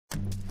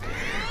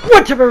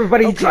What's up,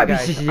 everybody? Okay,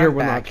 guys, This is here I'm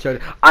one back.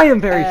 episode. I am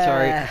very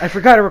sorry. I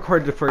forgot to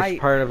record the first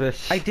part of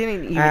this. I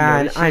didn't even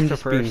and notice I'm the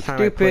just being first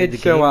time I played the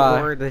stupid. game,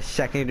 So, or the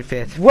second,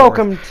 fifth,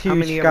 welcome fourth, to how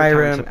many other times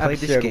Skyrim I played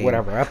this episode, game.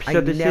 whatever episode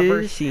I've this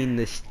never is. seen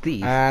this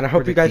thief. And I hope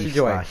or you the guys thief's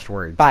enjoy. last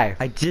words. Bye.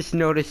 I just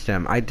noticed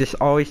him. I just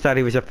always thought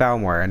he was a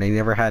Falmor, and I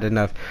never had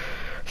enough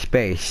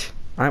space.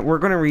 We're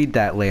gonna read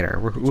that later.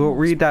 We'll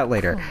read that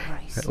later.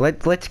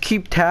 Let's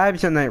keep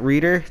tabs on that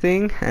reader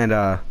thing,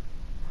 and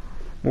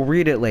we'll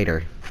read it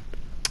later.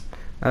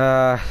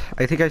 I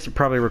think I should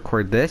probably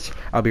record this.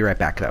 I'll be right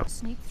back though.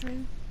 Sneak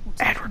through,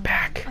 And we're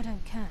back. I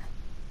don't care,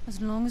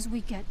 as long as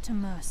we get to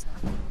Mercer.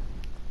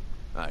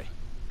 Aye.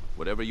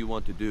 Whatever you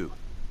want to do,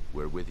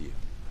 we're with you.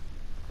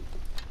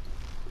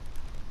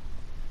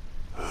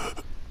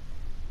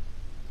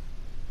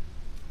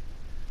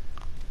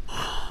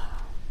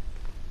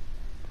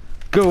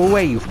 Go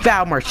away, you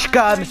Falmor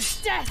scum!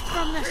 Death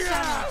from the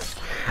sun.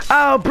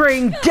 I'll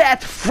bring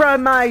death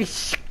from my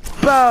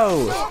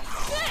bow!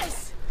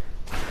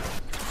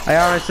 I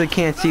honestly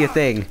can't see a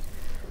thing.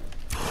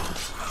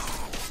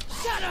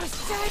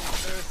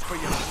 Thirst for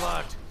your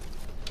blood.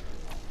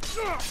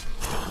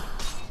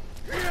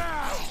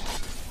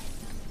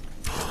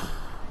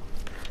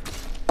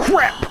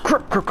 Crap!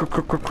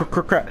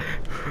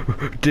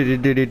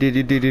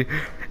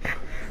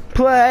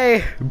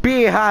 Play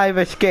beehive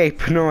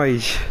escape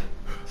noise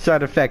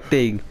sound effect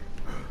thing.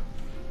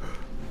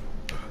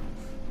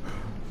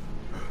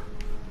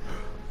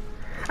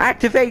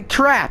 Activate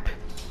trap.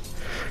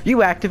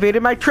 You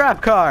activated my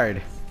trap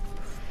card.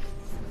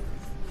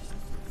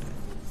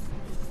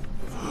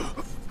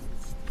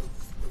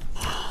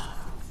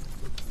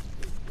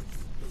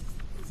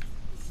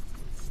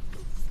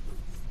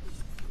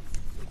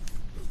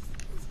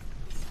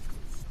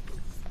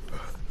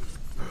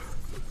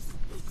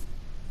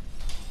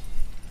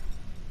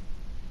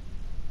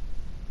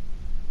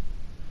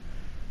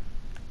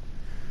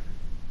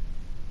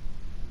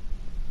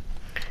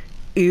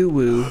 Ew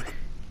woo.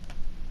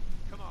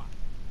 Come on.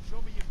 Show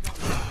me you've got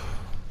it.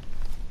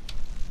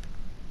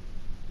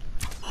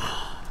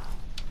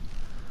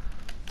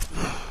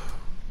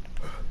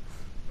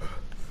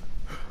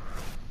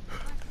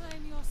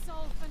 Reclaim your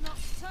soul for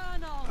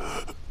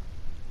nocturnal.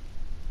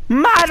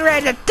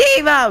 Moderate the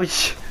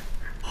Devos!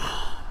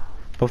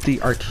 Both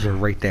the archers are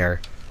right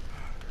there.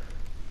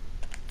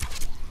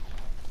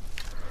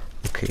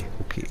 Okay.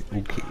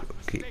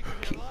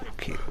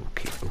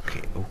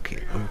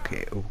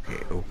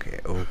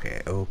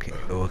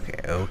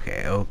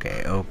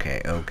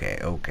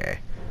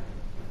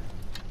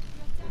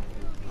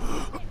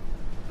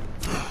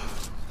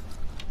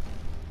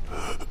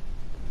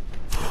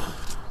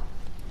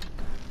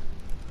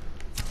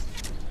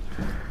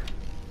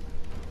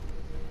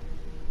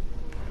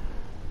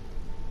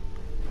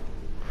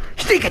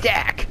 Sneak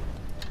attack!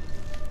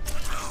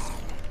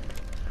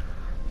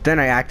 Then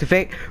I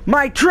activate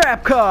my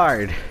trap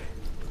card!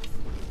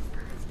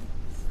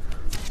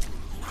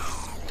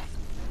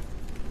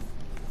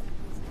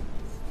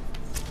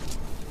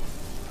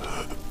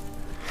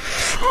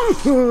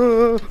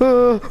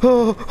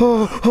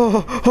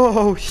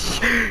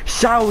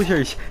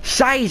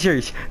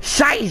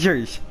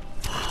 Sizers!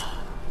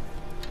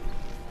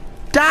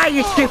 Die,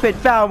 you stupid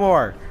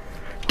Falmor!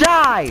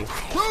 Die!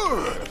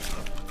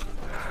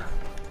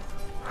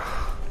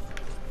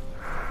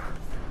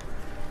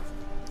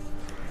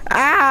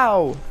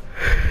 Ow!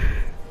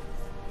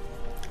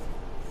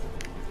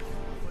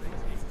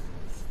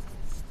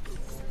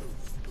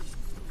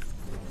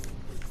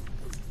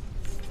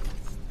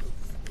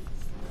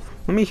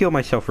 Let me heal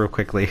myself real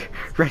quickly.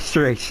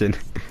 Restoration.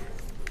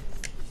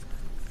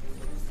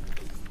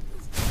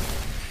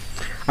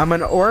 I'm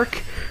an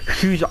orc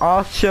who's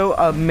also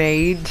a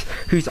mage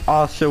who's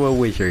also a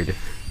wizard.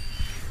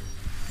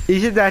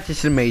 Isn't that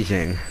just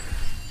amazing?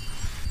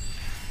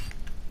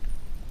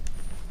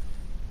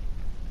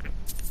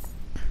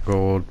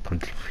 Gold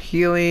punch of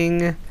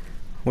healing.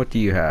 What do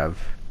you have?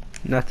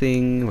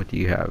 Nothing. What do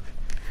you have?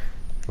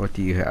 What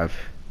do you have?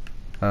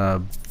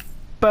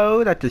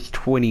 Bow that does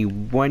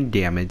 21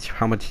 damage.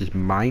 How much does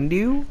mine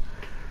do?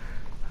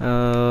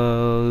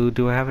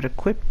 Do I have it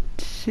equipped?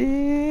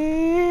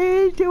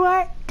 Do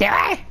I?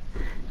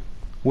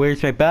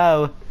 Where's my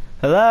bow?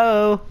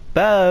 Hello?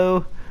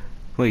 Bow?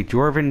 Wait,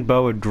 Dwarven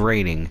bow of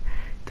draining.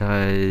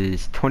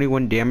 Does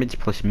 21 damage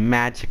plus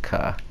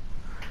magicka.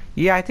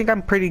 Yeah, I think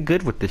I'm pretty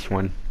good with this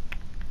one.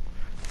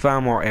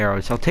 Falmor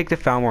arrows. I'll take the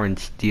Falmor and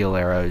steel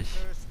arrows.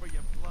 Thirst for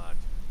your blood.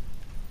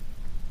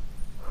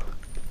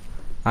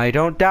 I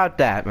don't doubt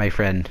that, my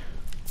friend.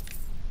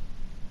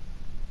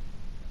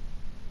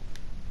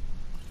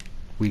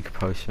 Weak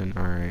potion.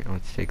 Alright,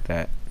 let's take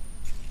that.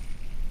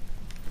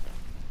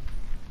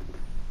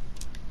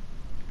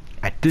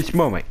 At this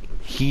moment,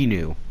 he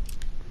knew.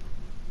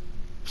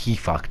 He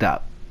fucked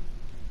up.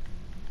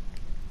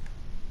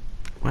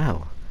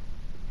 Well.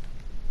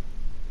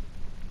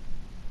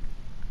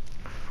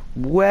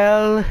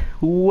 Well.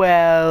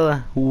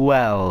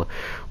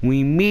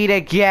 We meet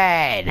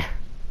again.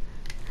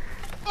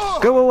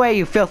 Go away,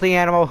 you filthy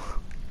animal.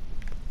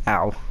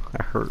 Ow,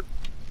 that hurt.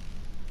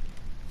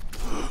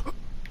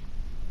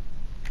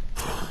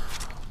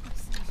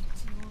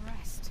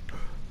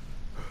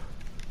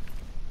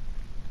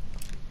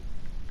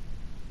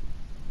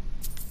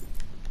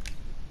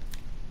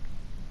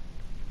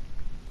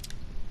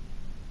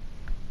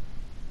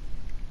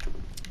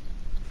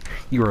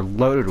 You are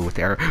loaded with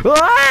arrows.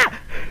 Ah!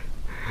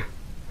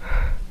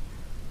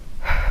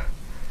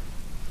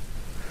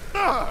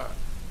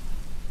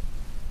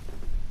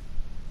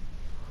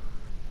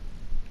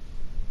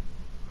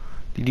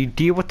 Did you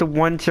deal with the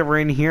ones that were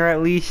in here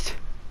at least?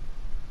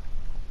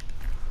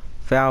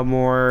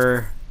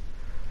 Falmore.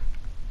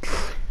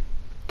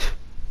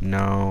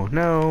 No,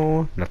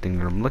 no. Nothing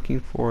that I'm looking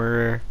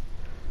for.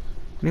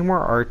 Any more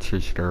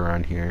archers that are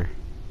around here?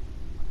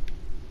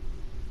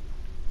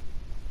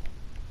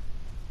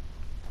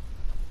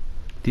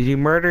 Did you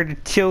murder the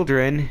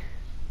children?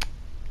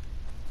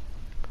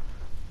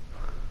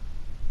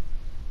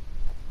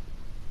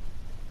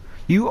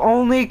 You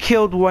only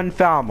killed one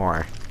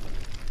Falmore.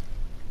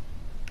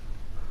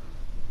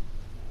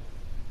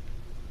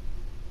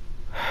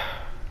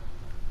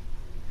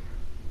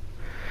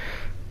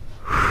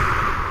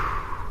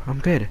 I'm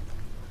good.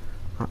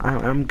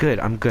 I'm good.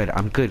 I'm good.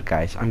 I'm good,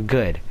 guys. I'm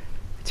good.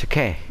 It's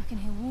okay. I can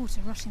hear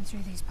water rushing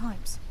through these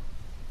pipes.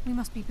 We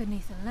must be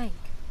beneath a lake.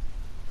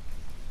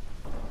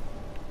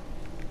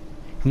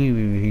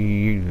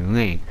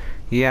 Lane.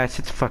 Yeah,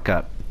 shut the fuck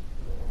up.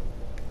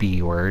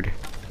 B word.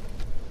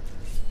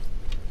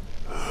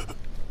 The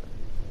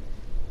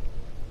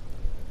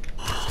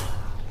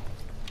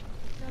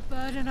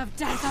burden of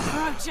death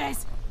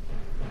approaches.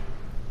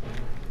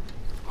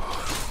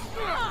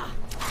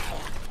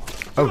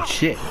 Oh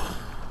shit.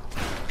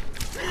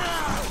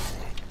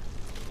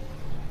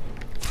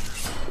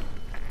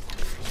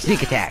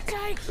 Sneak attack.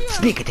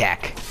 Sneak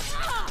attack.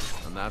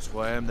 And that's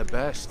why I'm the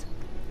best.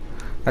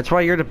 That's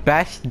why you're the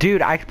best?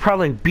 Dude, I could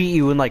probably beat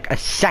you in like a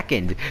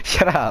second.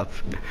 Shut up.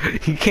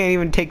 You can't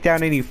even take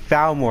down any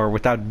Falmore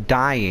without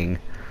dying.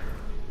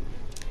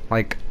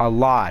 Like, a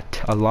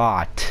lot. A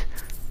lot.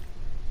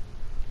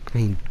 I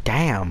mean,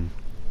 damn.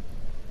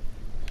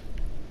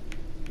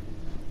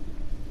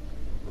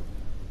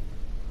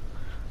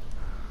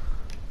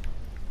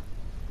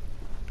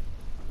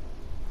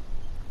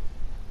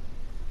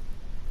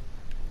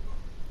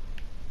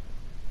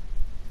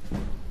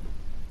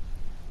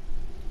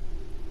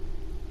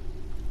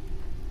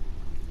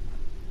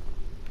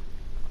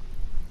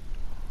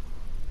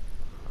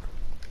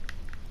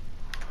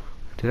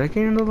 Did I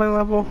gain another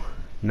level?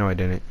 No, I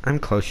didn't. I'm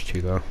close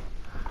to, though.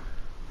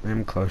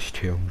 I'm close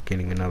to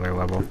getting another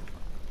level.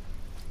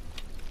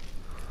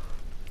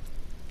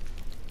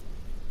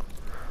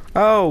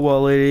 Oh,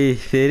 well,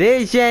 if it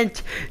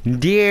isn't,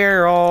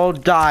 dear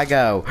old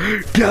doggo,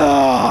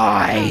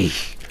 die!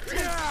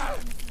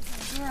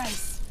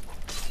 Grace.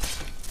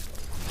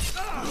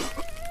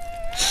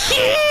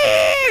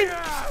 Shit!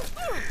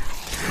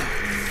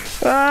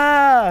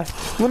 Ah!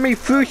 Let me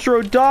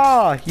Fusro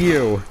Daw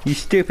you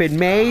stupid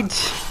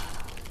maids!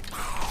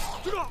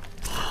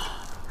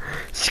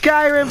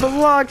 Skyrim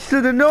belongs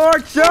to the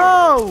North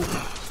Zone!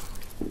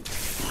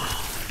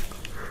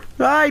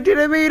 I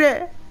didn't mean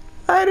it!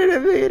 I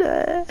didn't mean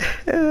it!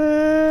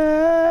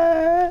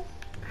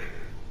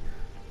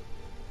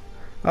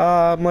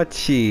 Let's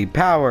see.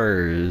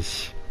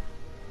 Powers.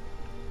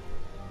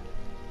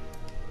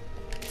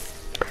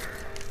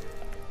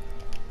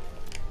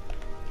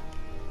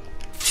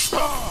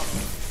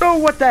 Oh,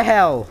 what the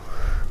hell?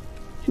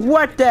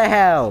 What the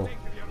hell?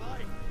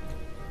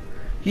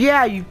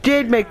 Yeah, you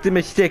did make the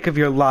mistake of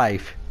your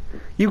life.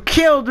 You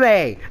killed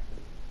me!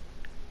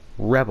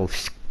 Rebel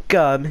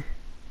scum.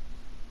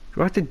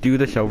 Do I have to do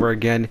this over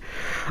again?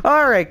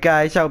 Alright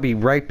guys, I'll be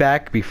right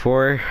back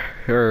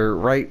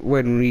right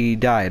when we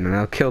die, and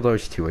I'll kill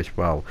those two as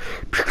well.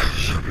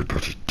 Because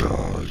everybody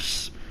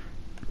dies.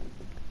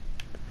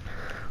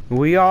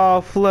 We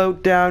all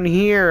float down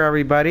here,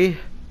 everybody.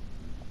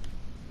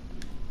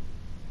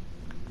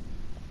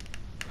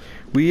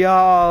 We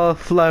all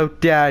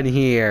float down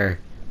here.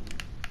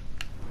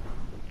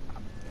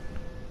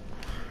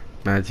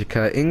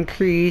 Magicka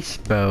increase,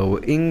 bow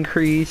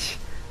increase.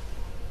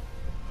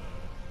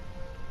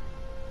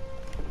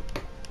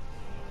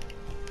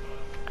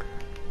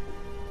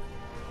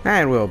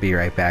 And we'll be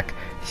right back.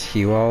 See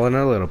you all in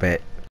a little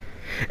bit.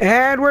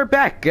 And we're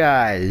back,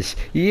 guys.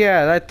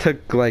 Yeah, that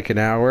took like an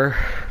hour.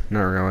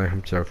 Not really,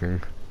 I'm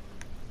joking.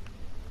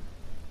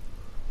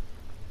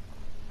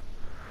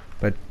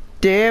 But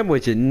damn,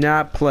 was it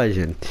not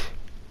pleasant.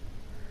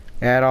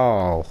 At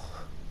all.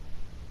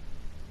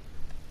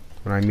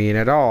 When I mean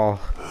at all,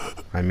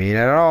 I mean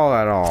at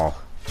all.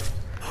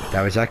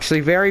 That was actually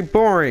very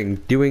boring,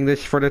 doing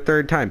this for the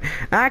third time.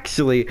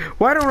 Actually,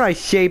 why don't I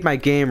save my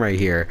game right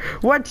here?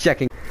 1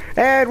 second.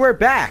 And we're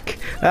back.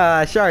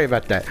 Sorry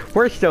about that.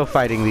 We're still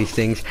fighting these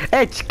things.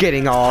 It's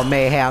getting all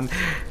mayhem.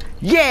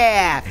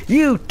 Yeah,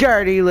 you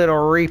dirty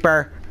little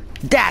reaper.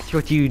 That's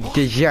what you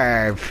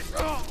deserve.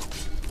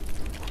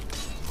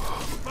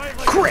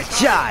 Crit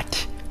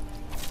shot.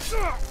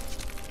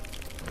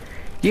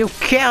 You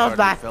killed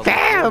my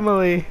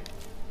family.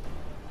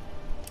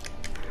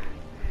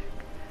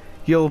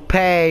 You'll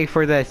pay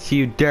for this,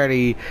 you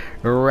dirty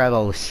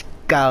rebel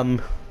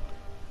scum.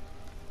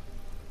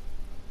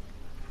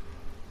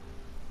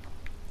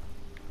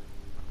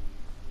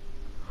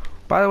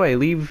 By the way,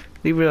 leave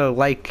a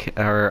like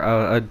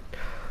or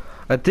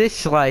A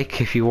dislike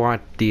if you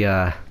want the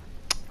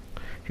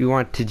if you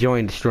want to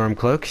join the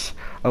Stormcloaks.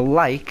 A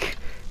like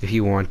if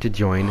you want to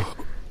join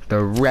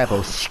the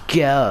rebel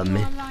scum.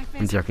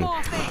 I'm joking.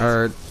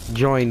 Or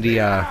join the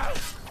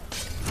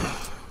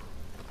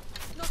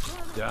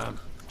Damn,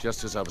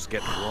 just as I was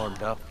getting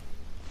warmed up.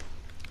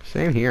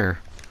 Same here.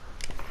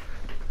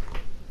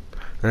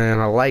 And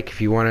a like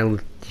if you want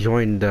to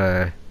join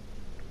the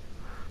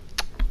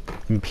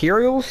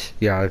Imperials?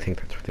 Yeah, I think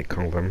that's what they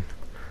call them.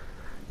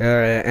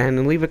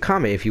 And leave a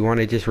comment if you want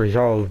to just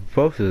resolve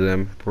both of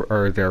them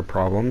or their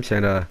problems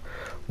and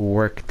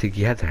work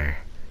together,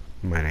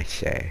 might I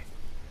say.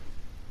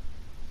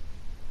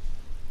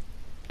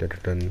 Come,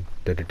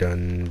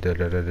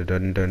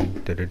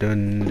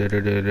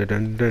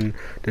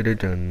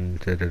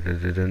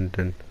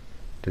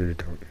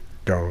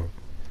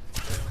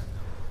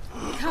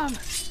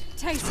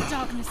 taste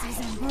darkness's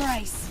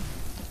embrace.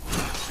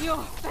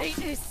 Your fate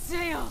is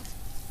sealed.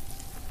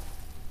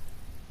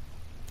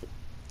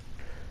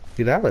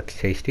 See, that looks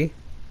tasty.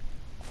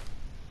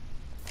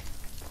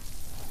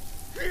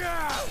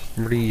 I'm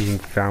already using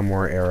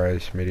Falmore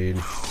arrows, my dude.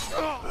 I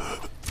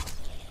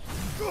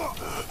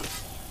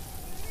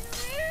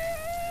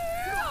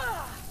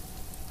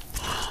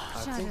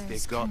think they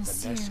got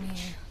the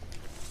message.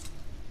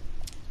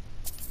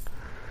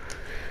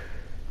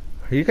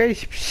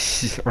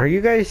 Are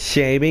you guys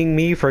shaming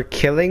me for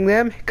killing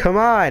them? Come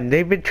on,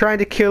 they've been trying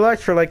to kill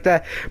us for like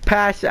the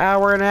past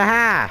hour and a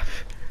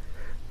half.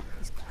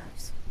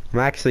 I'm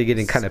actually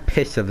getting kind of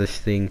pissed of this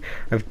thing.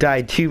 I've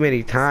died too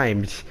many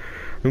times.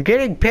 I'm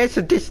getting pissed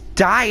at just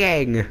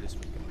dying.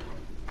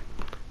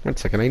 1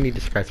 second, I need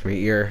to scratch my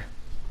ear.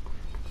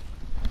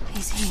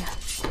 He's here.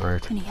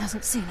 Alright. And he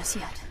hasn't seen us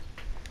yet.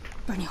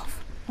 Brynjolf,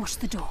 watch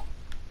the door.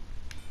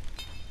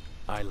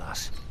 Aye,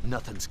 lass.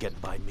 Nothing's getting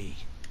by me.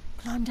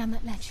 Climb down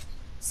that ledge.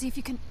 See if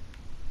you can...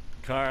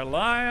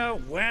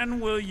 Carlia, when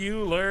will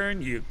you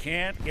learn you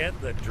can't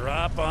get the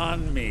drop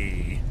on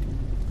me?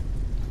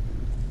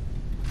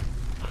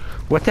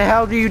 What the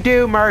hell do you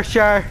do,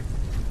 Mercer?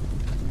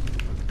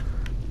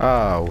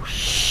 Oh,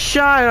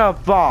 shut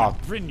up,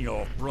 Bob. When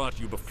Brynjolf brought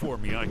you before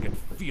me, I could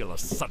feel a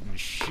sudden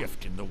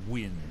shift in the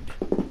wind.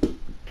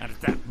 And at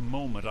that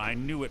moment, I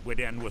knew it would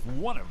end with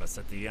one of us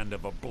at the end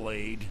of a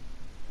blade.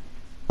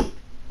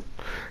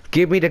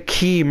 Give me the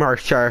key,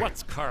 Mercer.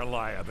 What's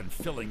Carlia been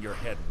filling your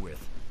head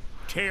with?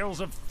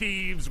 Tales of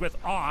thieves with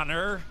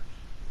honor?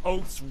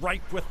 Oaths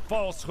ripe with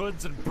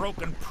falsehoods and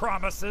broken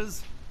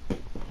promises?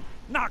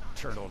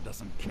 Nocturnal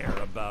doesn't care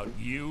about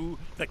you,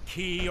 the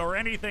key, or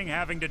anything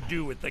having to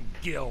do with the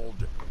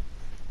guild.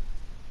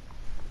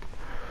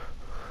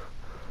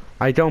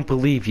 I don't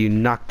believe you.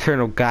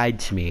 Nocturnal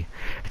guides me.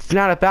 It's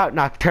not about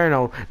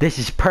Nocturnal. This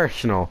is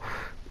personal.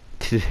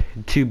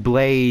 To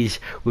blaze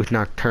with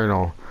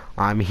Nocturnal.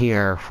 I'm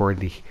here for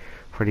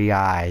the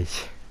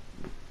eyes.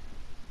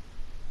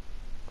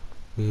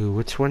 Ooh,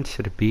 which one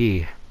should it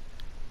be?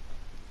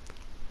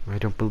 I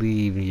don't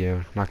believe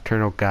you.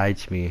 Nocturnal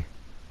guides me.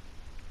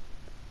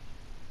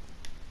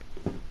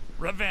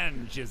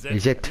 Revenge, is it?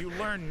 Is it? You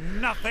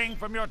learn nothing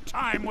from your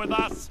time with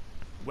us?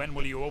 When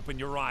will you open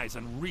your eyes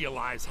and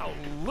realize how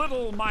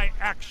little my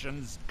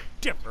actions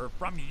differ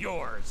from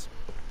yours?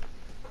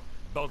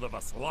 Both of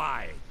us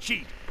lie,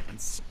 cheat, and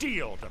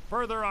steal to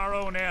further our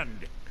own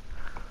end.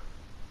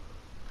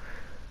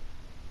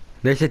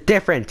 There's a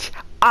difference.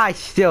 I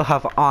still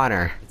have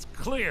honor. It's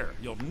clear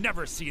you'll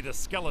never see the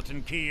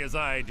skeleton key as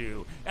I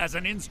do, as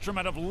an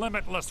instrument of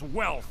limitless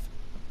wealth.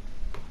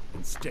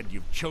 Instead,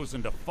 you've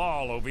chosen to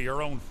fall over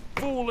your own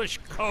foolish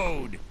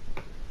code.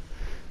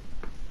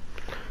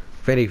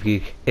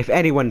 If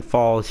anyone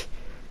falls,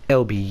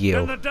 it'll be you.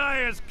 Then the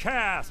die is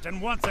cast, and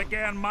once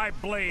again my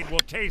blade will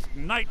taste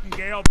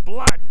nightingale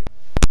blood.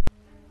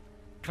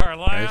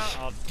 Carlia, Nice.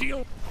 I'll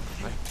deal.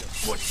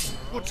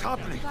 What's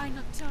happening?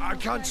 I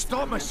can't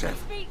stop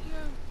myself.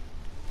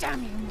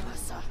 Damn you,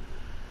 Mercer.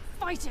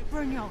 Fight it,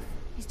 Brynjolf.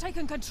 He's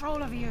taken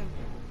control of you.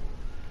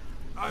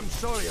 I'm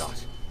sorry,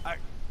 Oz.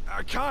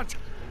 I can't.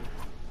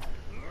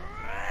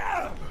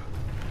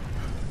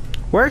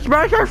 Where's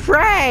Mercer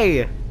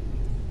Frey?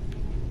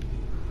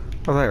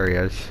 Oh, there he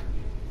is.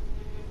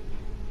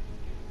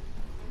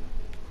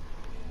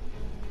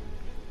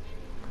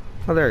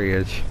 Oh, there he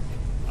is.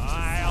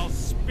 I'll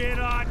spit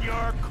on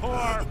your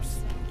corpse.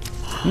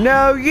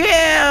 No,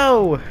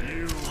 you!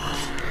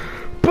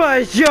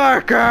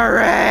 Berserker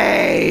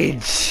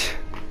Rage!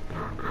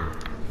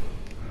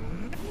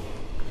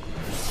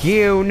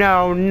 You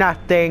know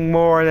nothing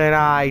more than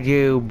I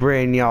do,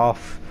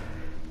 Brynjolf.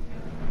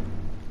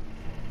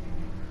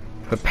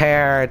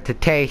 Prepare to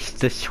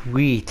taste the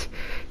sweet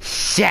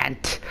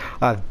scent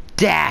of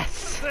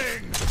death.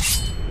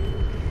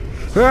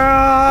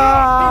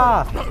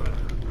 Ah!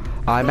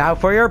 I'm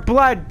out for your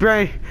blood,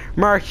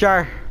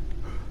 Mercer.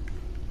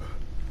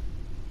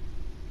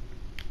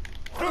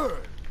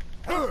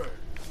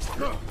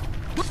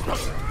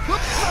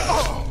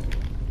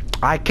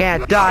 I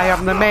can't die,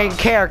 I'm the main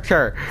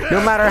character,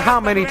 no matter how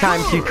many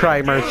times you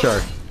try,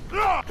 Mercer.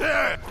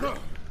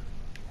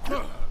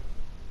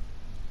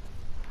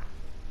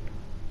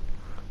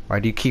 Why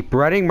do you keep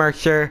running,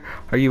 Mercer?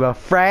 Are you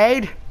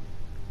afraid?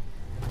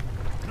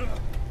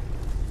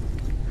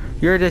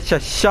 You're just a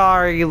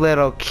sorry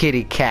little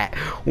kitty cat,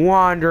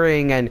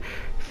 wandering and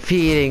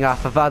feeding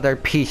off of other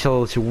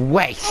people's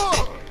waste.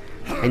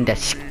 And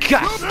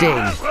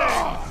disgusting.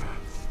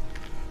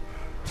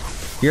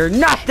 You're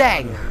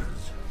nothing!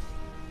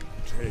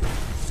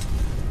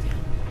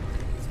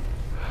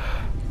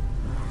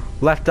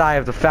 Left eye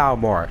of the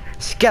Falmore.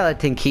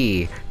 Skeleton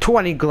key.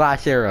 20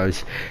 glass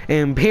arrows.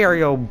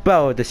 Imperial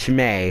bow of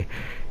dismay.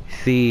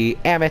 The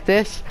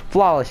amethyst.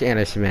 Flawless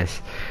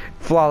amethyst.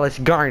 Flawless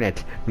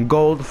garnet.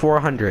 Gold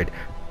 400.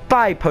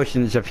 5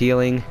 potions of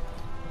healing.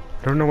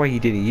 I don't know why he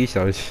didn't use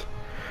those.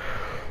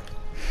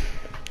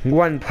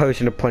 1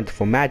 potion of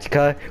plentiful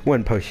magicka.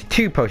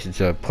 2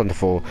 potions of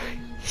plentiful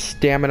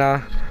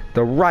stamina.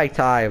 The right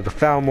eye of the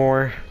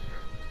Falmore.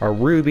 A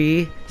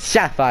ruby.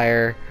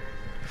 Sapphire.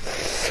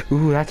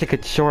 Ooh, that's a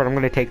good sword. I'm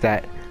gonna take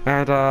that.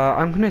 And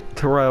I'm gonna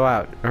throw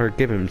out or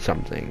give him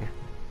something.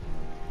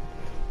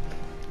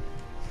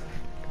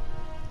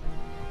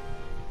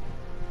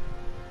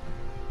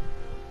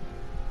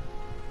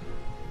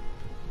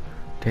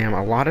 Damn,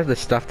 a lot of the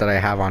stuff that I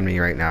have on me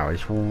right now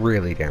is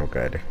really damn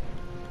good.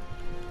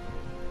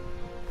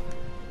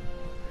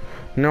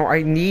 No,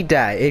 I need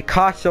that. It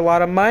costs a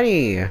lot of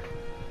money.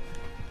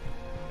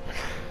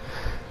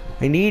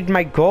 I need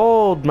my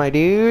gold, my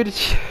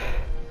dudes.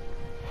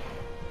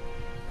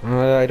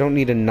 I don't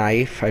need a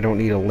knife. I don't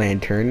need a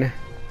lantern.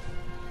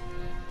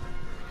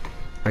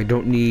 I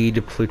don't need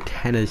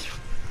Plutena's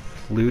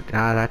flute.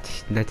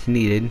 That's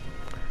needed.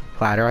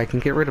 Platter. I can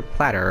get rid of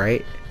platter,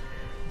 right?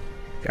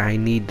 I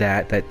need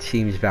that. That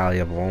seems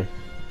valuable.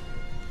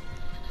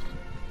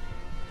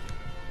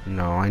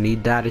 No, I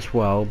need that as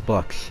well.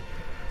 Books.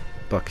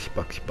 Books.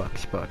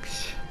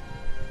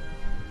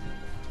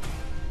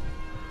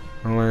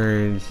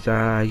 Learns.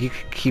 You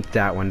could keep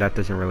that one. That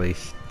doesn't really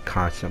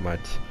cost so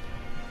much.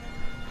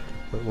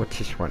 What's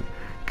this one?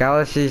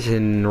 Gallus's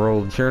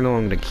enrolled journal.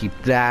 I'm gonna keep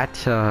that.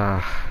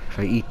 If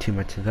I eat too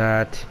much of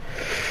that.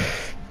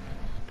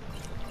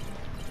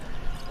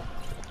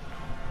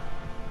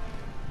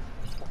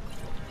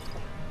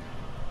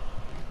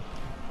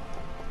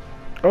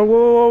 Oh,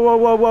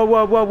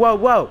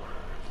 whoa.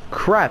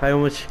 Crap, I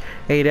almost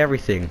ate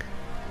everything.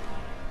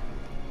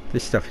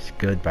 This stuff is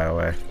good, by the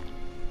way.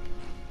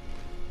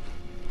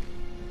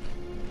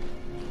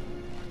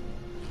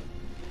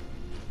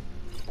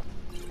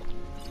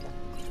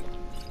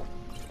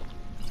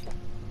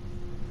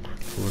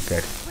 We're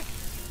good. Quick,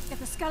 get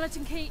the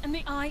skeleton key and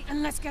the eye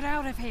and let's get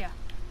out of here.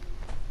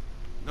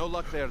 No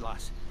luck there,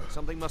 lass.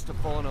 Something must have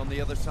fallen on the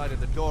other side of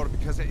the door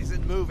because it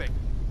isn't moving.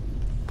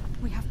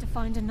 We have to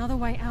find another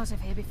way out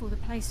of here before the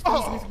place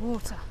fills with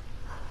water.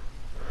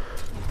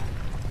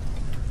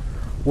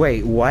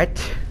 Wait,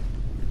 what?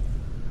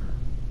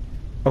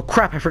 Oh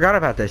crap, I forgot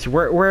about this.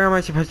 Where am I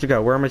supposed to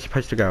go? Where am I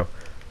supposed to go?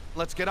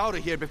 Let's get out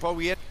of here before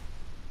we end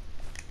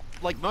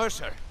like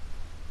Mercer.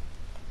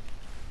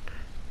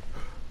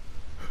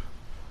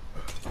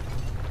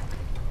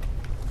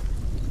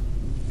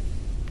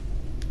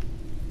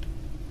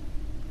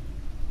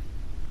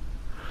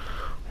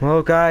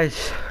 Well,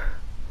 guys,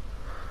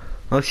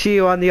 I'll see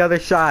you on the other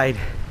side.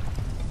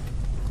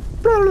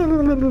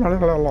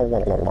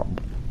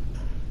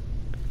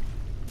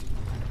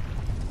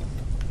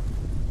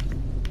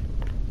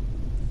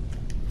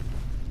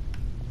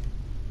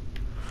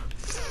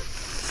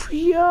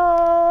 Yuck!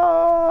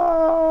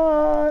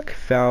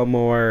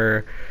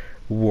 Falmore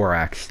War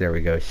Axe. There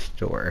we go.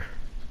 Store.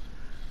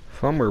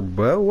 Falmore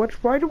bow. What?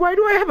 Why do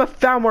I have a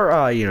Falmore?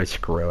 Oh, you know,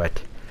 screw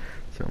it.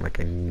 It's not like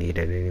I need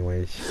it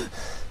anyways.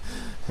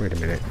 Wait a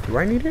minute. Do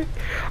I need it?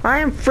 I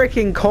am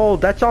freaking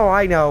cold. That's all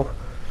I know.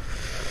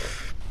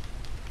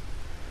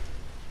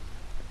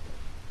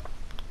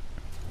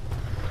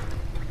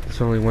 It's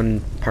only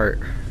one part.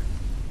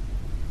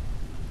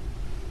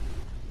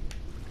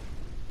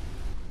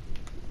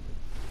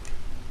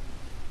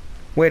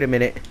 Wait a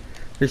minute.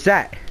 There's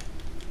that.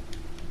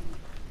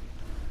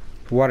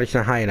 The water's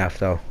not high enough,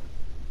 though.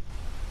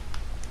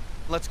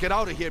 Let's get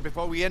out of here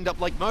before we end up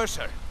like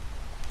Mercer.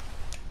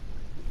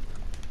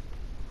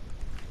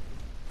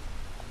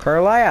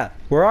 Carlia,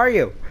 where are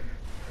you?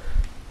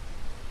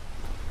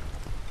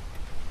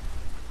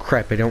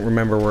 Crap, I don't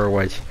remember where it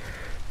was.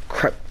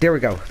 Crap, there we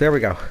go, there we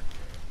go.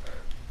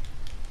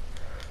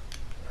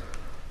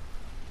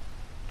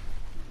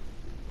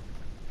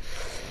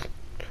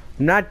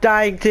 I'm not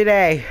dying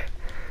today.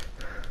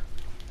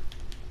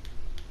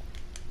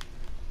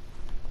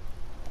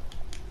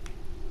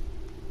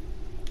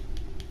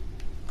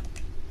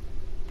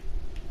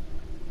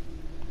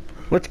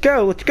 Let's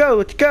go, let's go,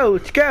 let's go,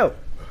 let's go.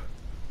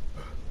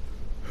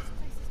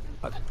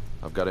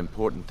 I've got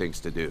important things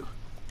to do.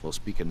 We'll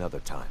speak another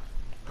time.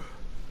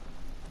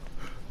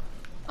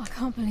 I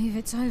can't believe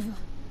it's over.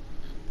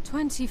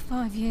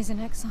 25 years in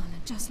exile,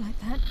 and just like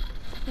that,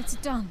 it's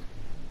done.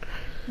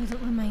 All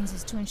that remains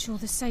is to ensure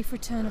the safe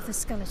return of the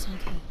skeleton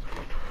key.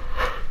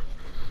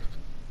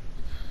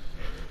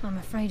 I'm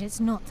afraid it's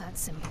not that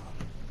simple.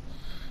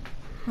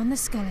 When the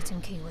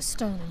skeleton key was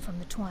stolen from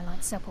the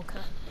Twilight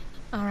Sepulchre,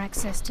 our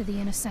access to the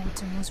inner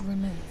sanctum was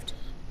removed.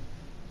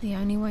 The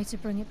only way to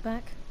bring it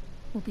back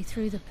will be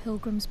through the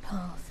Pilgrim's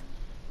Path.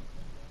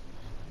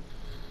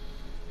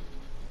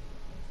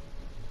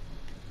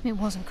 It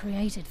wasn't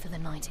created for the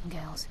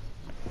Nightingales.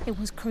 It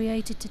was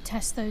created to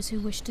test those who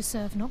wish to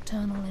serve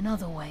Nocturnal in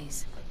other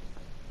ways.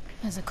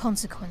 As a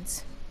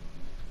consequence,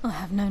 I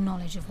have no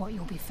knowledge of what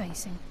you'll be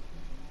facing.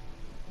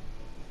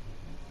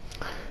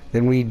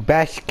 Then we'd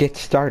best get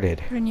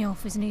started.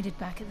 Brynjolf is needed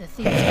back at the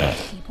Thieves' Guild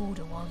to keep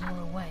order while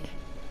you're away.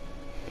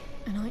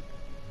 And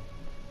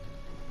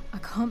I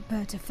can't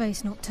bear to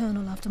face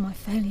Nocturnal after my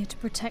failure to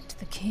protect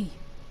the key.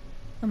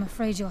 I'm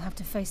afraid you'll have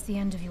to face the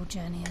end of your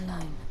journey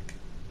alone.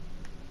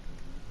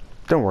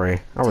 Don't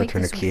worry, I'll Take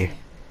return the this with key. you.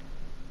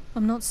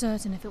 I'm not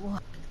certain if it will.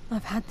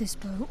 I've had this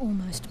bow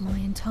almost my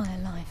entire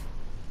life,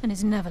 and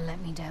it's never let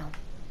me down.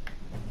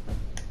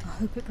 I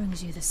hope it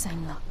brings you the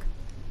same luck.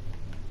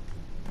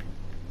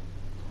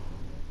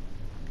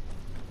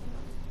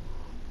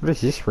 What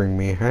does this bring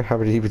me? I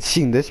haven't even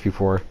seen this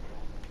before.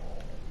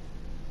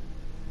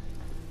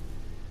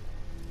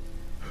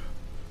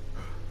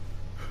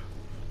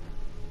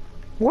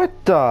 What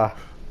the?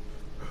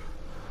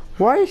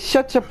 Why is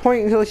such a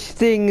pointless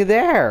thing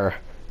there?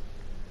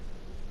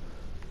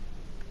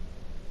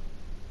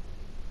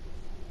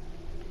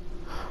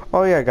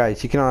 Oh yeah,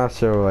 guys, you can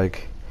also,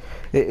 like...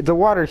 the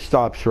water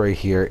stops right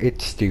here.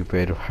 It's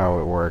stupid how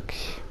it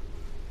works.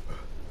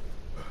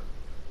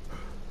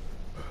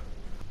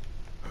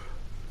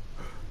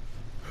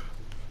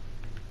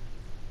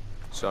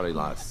 Sorry,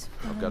 lads.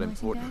 I've got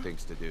important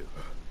things to do.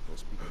 We'll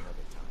speak another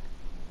time.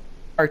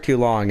 Far too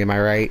long, am I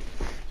right?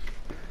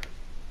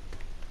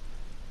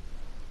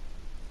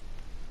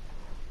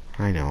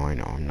 I know,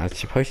 I'm not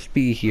supposed to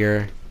be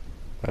here,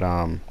 but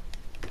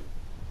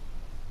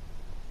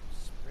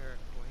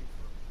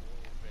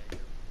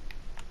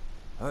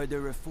Heard they're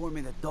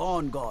reforming the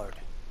Dawn Guard.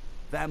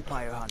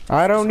 Vampire hunters.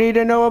 I don't need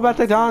to know about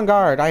the Dawn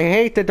Guard. I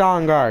hate the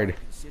Dawn Guard.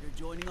 Consider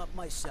joining up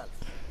myself.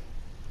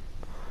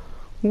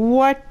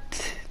 What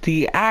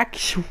the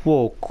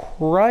actual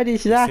crud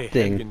is that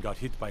thing? Helgen got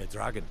hit by a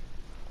dragon.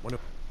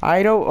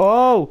 I don't.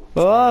 Oh,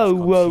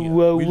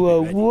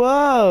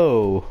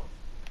 whoa.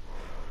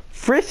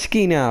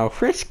 Frisky now,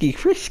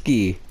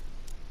 frisky.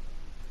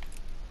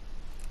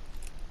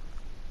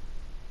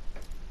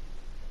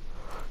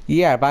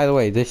 Yeah, by the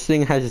way, this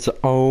thing has its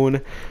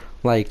own,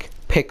 like,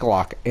 pick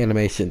lock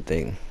animation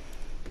thing.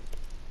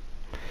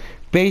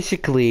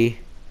 Basically,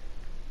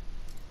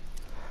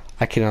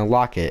 I can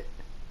unlock it.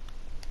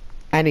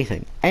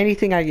 Anything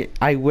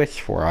I wish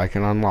for, I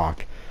can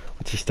unlock,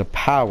 which is the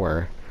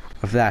power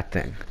of that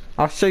thing.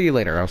 I'll show you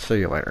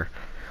later.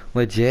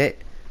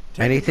 Legit,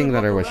 anything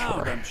that I wish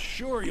for. I'm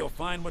sure you'll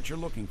find what you're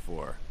looking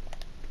for.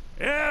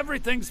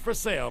 Everything's for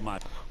sale, my.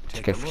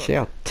 Take a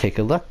look. Take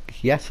a look.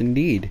 Yes,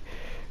 indeed.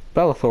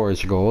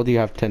 Bellathor's gold. You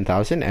have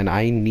 10,000, and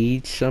I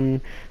need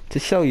some to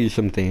sell you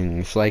some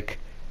things, like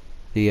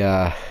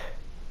the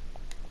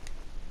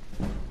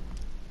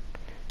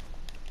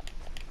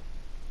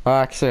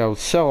actually, I'll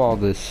sell all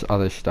this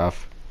other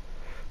stuff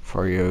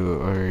for you,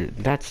 or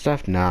that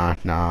stuff. Nah.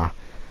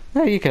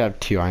 No, you could have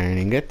 2 iron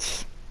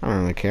ingots. I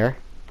don't really care.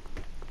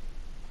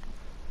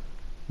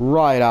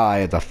 Right eye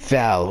of the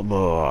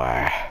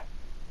Felmore.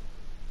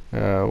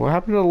 What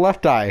happened to the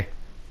left eye?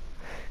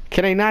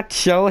 Can I not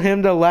show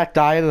him the left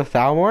eye of the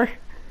Falmore?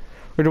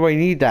 Or do I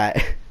need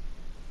that?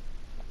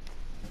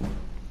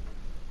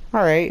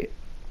 Alright.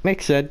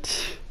 Makes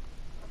sense.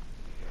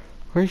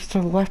 Where's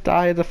the left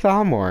eye of the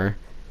Falmore?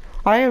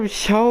 I am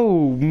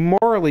so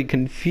morally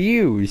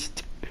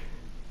confused.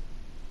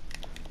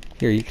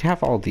 Here, you can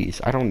have all these.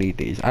 I don't need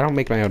these. I don't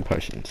make my own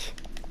potions.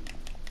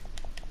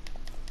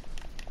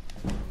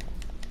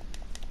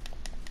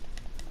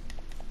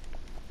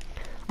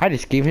 I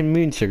just gave him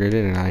moon sugar,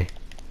 didn't I?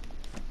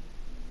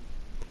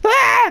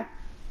 Ah!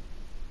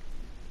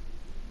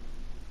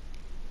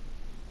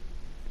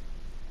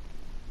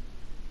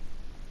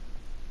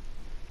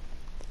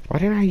 Why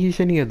didn't I use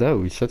any of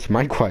those? That's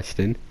my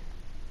question.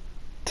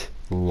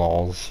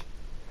 Lols.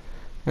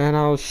 And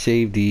I'll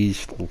save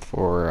these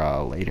for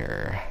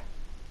later.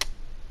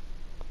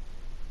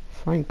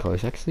 Fine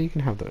clothes. Actually, you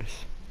can have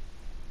those.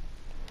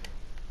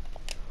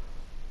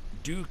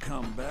 Do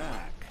come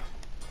back.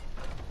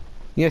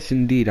 Yes,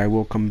 indeed, I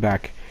will come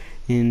back.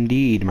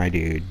 Indeed, my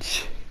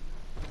dudes.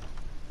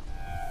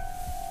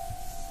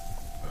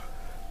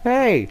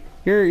 Hey,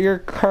 you're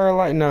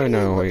Carla.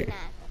 No, wait.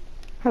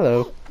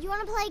 Hello. Hey, you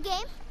wanna play a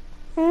game?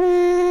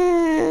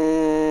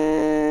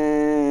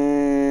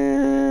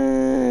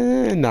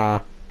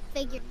 Nah.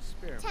 Figure.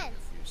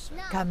 Tense.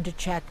 No. Come to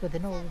chat with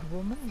an old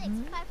woman, 6,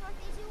 5, 4,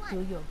 3, 2,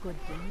 1. Do your good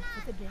deed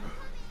for the day.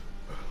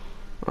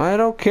 I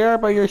don't care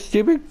about your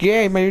stupid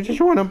game. I just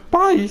want to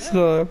buy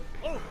stuff.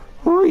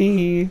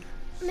 Free.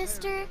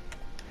 Mister.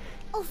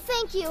 Oh,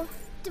 thank you.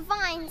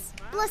 Divines,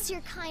 bless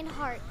your kind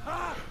heart.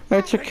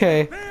 That's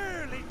okay.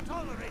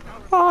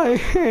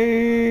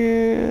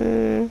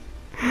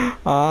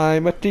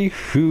 I'm a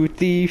thief who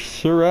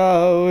thieves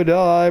around.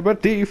 I'm a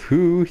thief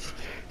who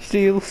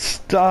steals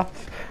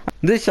stuff.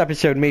 This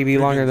episode may be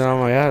longer than all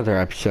my other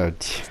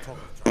episodes.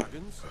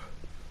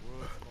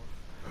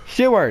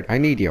 Steward, I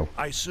need you.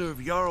 I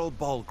serve Jarl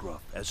Balgruuf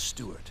as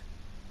steward.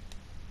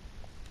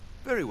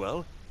 Very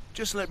well.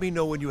 Just let me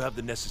know when you have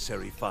the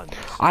necessary funds.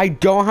 I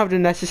don't have the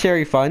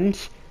necessary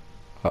funds?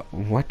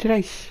 What did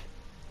I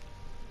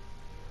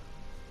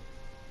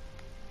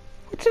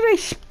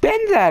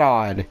spend that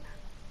on?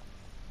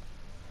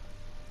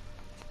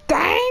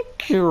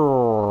 Thank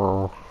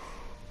you.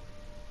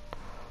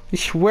 I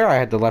swear I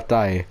had the left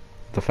eye.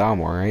 The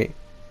Falmore, right?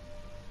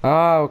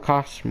 Oh, it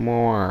costs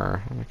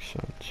more. That makes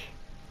sense.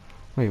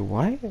 Wait,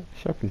 what?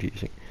 So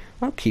confusing.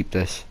 I'll keep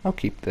this. I'll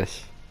keep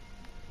this.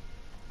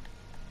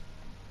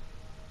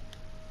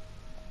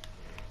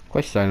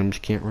 Quest items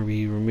can't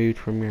be removed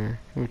from your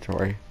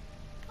inventory.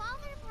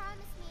 Father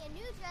promised me a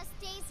new dress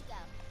days ago.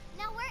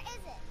 Now where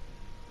is it?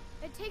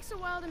 It takes a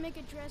while to make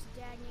a dress,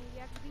 Dagny. You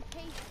have to be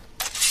patient.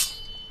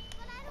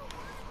 But I don't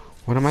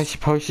want What am I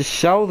supposed to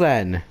sell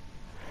then?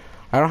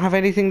 I don't have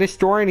anything to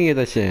store any of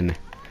this in.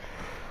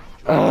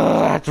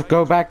 I have to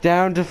go back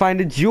down to find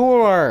a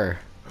jeweler.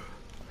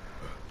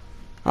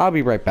 I'll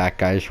be right back,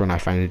 guys, when I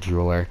find a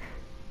jeweler.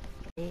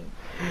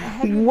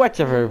 What's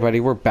up, everybody?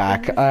 We're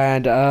back,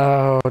 and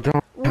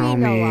don't tell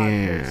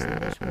me.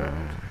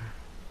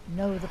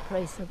 Know the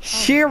place of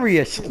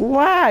Serious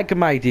lag,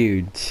 my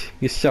dudes.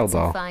 You sell It's a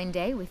though. fine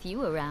day with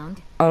you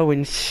around. Oh,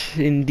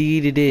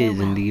 indeed it is.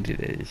 Indeed it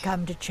is.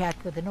 Come to chat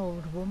with an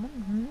old woman,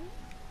 hmm?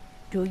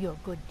 Do your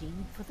good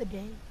deed for the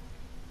day.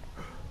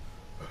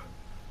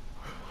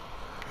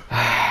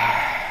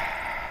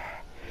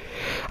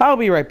 I'll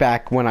be right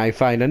back when I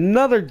find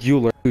another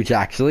jeweler who's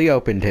actually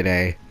open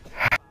today.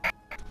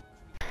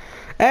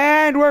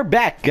 And we're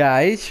back,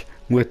 guys,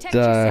 with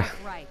this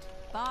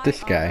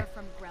guy.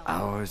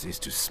 Ours is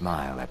to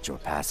smile at your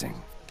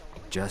passing.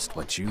 Just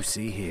what you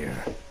see here.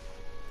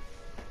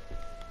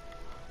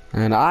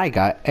 And I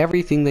got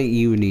everything that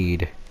you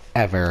need,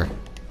 ever.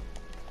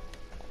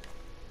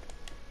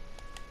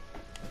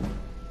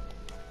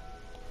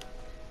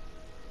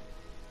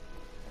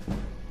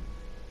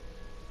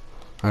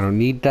 I don't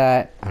need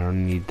that. I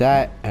don't need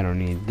that. I don't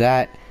need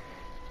that.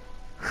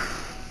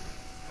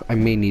 I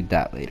may need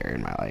that later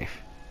in my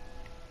life.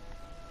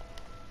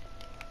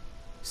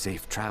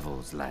 Safe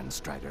travels,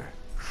 Landstrider.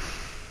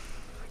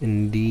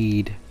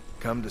 Indeed.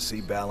 Come to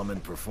see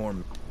Balliman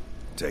perform.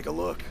 Take a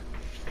look.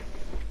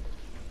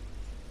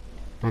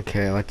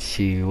 Okay, let's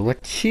see.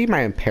 Let's see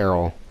my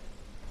apparel.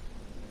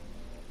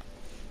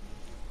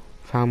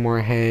 Found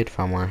more head,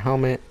 found more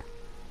helmet.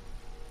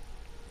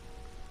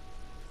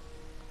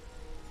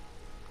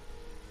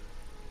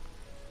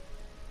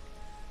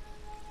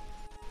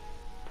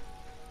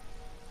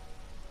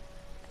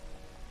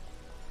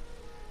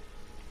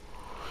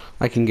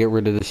 I can get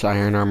rid of this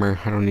iron armor.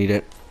 I don't need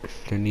it.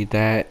 Don't need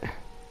that.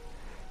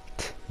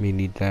 May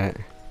need that.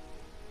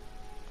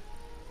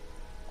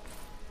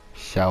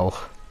 Sell.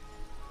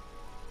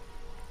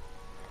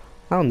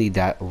 I'll need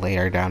that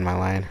later down my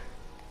line.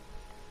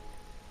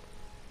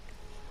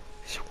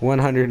 It's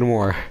 100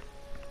 more.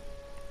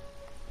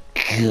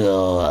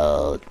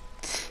 God.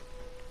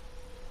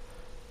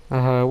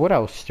 What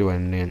else do I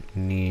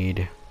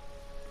need?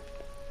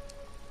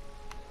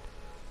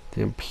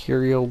 The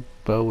Imperial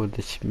Bow of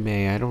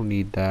Dismay. I don't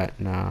need that,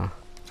 nah.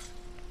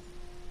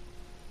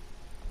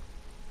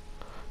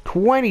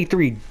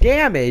 23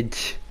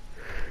 damage?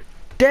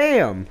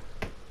 Damn!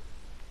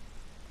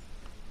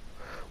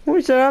 What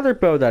was that other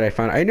bow that I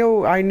found? I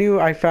knew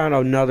I found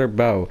another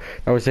bow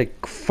that was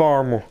like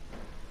far more.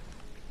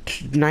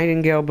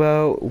 Nightingale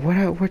bow.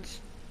 What's?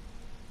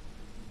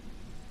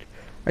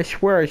 I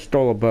swear I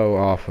stole a bow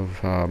off of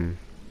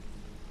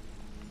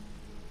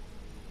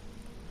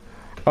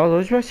Oh,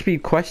 those must be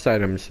quest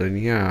items then.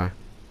 Yeah.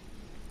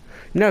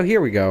 No,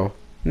 here we go.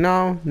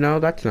 No,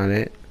 that's not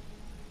it.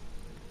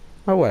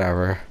 Oh,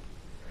 whatever.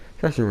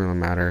 Doesn't really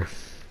matter.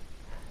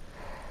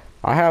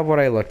 I have what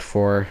I looked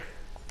for.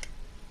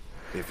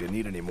 If you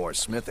need any more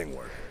smithing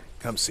work,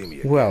 come see me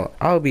again. Well,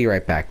 I'll be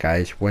right back,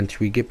 guys, once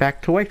we get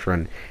back to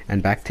Whiterun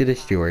and back to the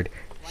steward.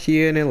 See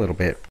you in a little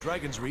bit.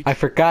 I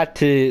forgot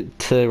to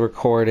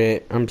record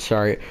it. I'm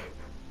sorry.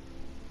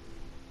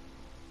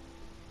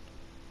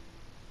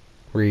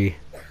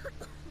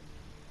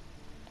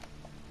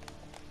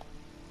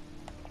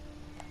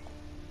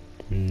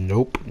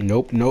 Nope.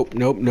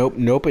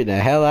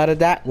 The hell out of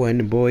that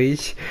one,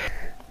 boys.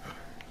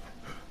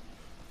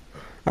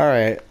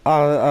 Alright,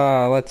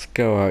 let's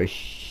go out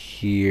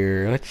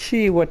here. Let's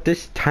see what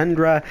this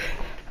Tundra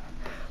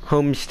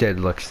homestead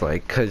looks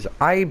like. Because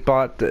I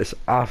bought this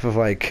off of,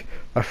 like,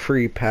 a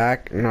free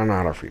pack. No,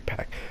 not a free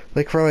pack.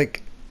 Like, for,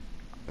 like,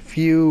 a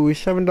few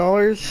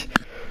 $7.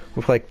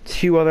 With, like,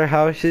 2 other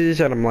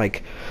houses. And I'm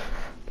like...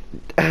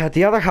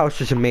 the other house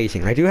was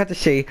amazing. I do have to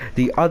say,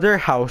 the other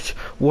house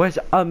was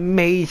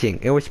amazing.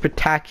 It was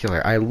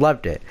spectacular. I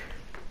loved it.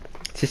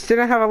 Just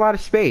didn't have a lot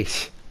of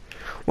space.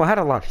 Well, I had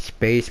a lot of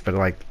space, but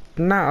like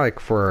not like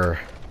for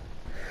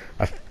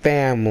a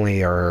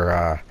family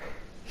or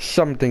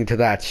Something to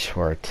that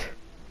sort.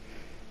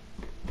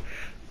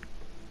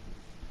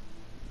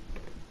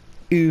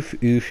 Oof,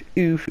 oof,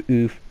 oof,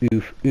 oof,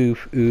 oof, oof,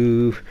 oof,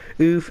 oof,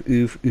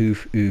 oof,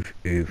 oof, oof,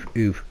 oof,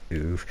 oof,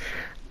 oof.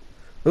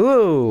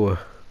 Ooh!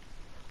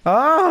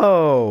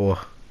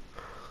 Oh!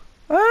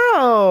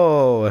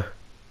 Oh!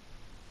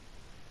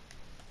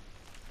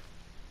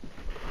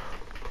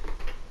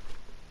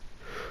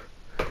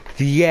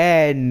 The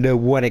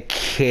end when it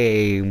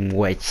came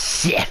was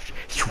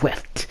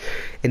swift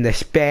in the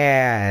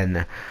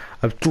span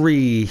of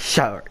 3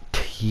 short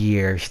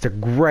years. The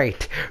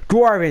great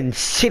dwarven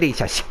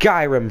cities of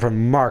Skyrim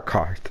from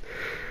Markarth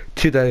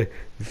to the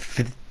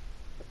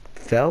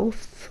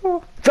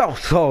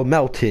Velthal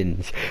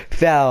Mountains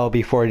fell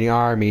before the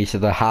armies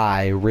of the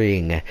High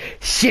Ring.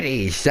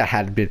 Cities that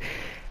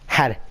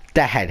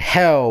had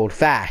held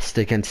fast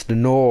against the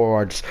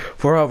Nords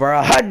for over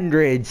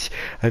hundreds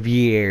of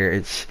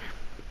years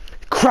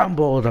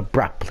crumbled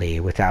abruptly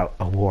without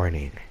a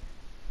warning.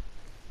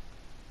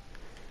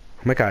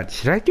 Oh my god,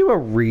 should I do a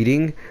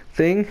reading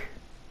thing?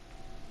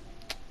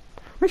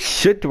 I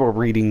should do a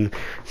reading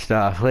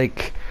stuff.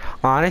 Like,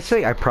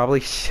 honestly, I probably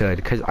should,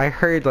 because I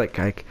heard,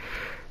 like,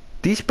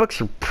 these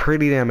books are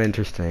pretty damn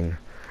interesting.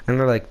 And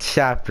they're, like,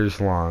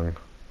 chapters long.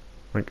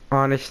 Like,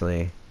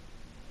 honestly.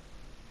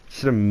 It's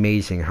just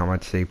amazing how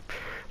much they,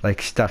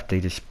 like, stuff they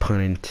just put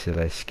into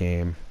this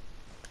game.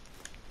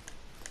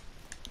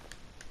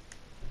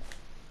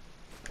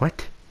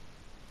 What?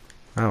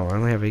 Oh, I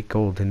only have 8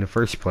 gold in the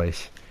first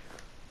place.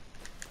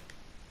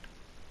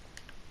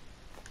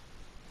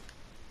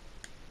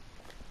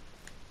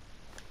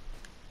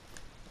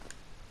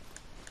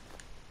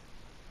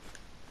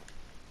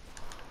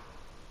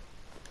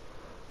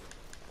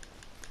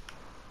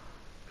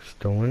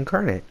 Still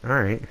incarnate.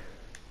 Alright.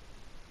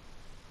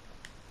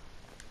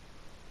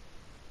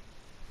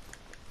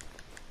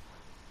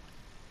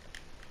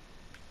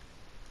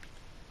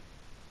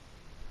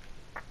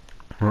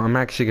 Well, I'm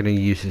actually going to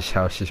use this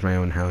house as my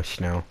own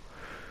house now.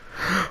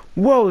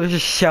 Whoa, there's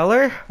a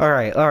cellar?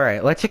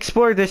 Alright. Let's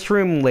explore this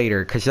room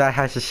later, because that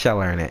has a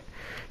cellar in it.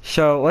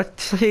 So,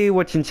 let's see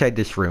what's inside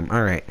this room.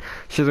 Alright.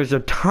 So, there's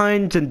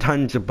tons and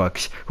tons of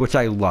books, which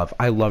I love.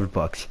 I love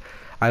books.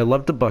 I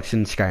love the books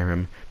in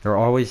Skyrim.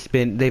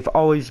 They've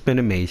always been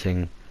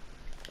amazing.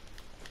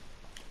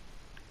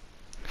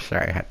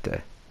 Sorry, I had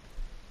to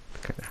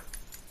kinda...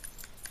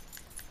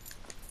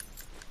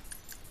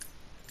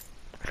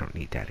 I don't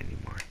need that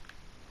anymore.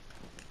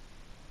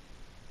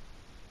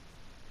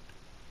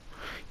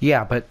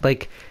 Yeah, but,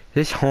 like,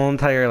 this whole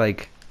entire,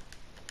 like,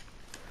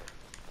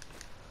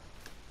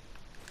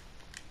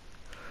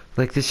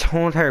 this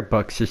whole entire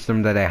book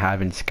system that I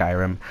have in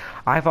Skyrim,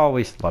 I've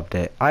always loved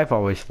it.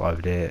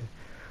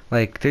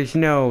 Like, there's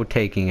no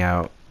taking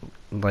out,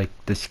 like,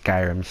 the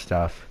Skyrim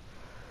stuff.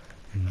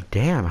 And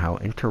damn, how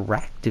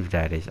interactive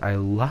that is. I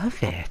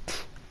love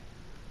it.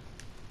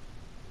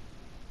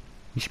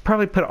 We should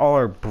probably put all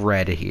our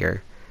bread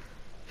here.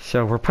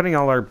 So, we're putting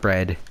all our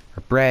bread.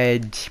 Our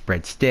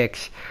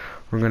breadsticks.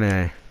 Where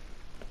am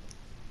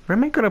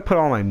I gonna put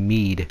all my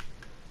mead?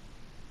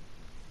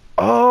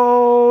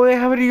 Oh, they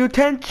have a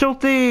utensil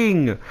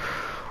thing!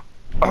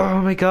 Oh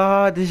my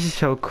god, this is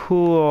so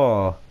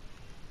cool.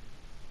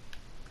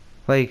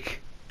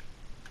 Like,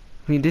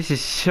 I mean, this is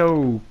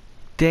so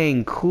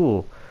dang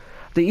cool.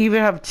 They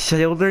even have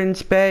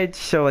children's beds,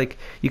 so like,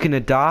 you can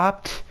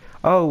adopt.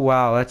 Oh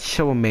wow, that's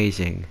so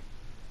amazing.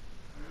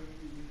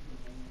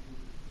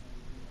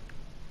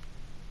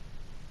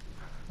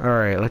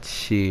 Alright, let's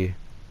see.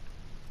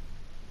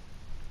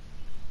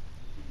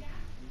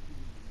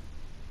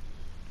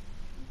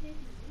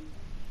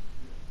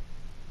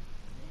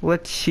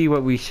 Let's see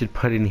what we should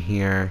put in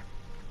here.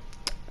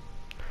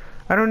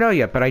 I don't know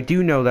yet, but I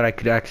do know that I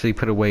could actually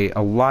put away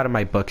a lot of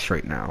my books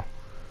right now.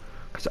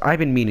 Because I've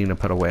been meaning to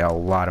put away a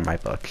lot of my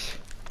books.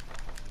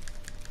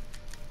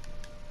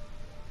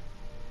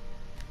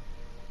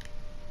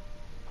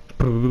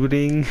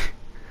 Booting.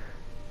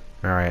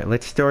 Alright,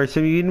 let's store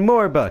some even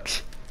more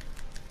books.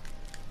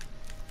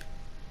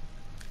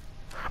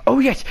 Oh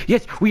yes,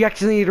 we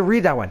actually need to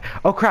read that one.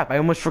 Oh crap, I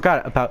almost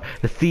forgot about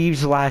the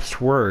Thieves' Last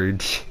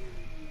Words.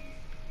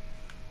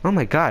 Oh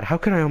my god, how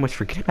could I almost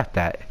forget about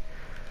that?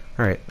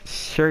 Alright,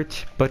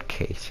 search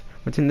bookcase.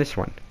 What's in this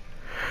one?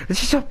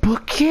 This is a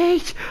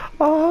bookcase!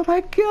 Oh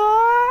my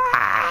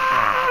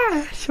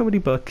god! So many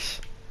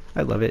books.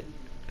 I love it.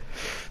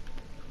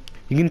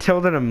 You can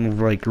tell that I'm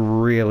like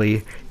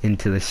really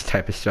into this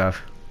type of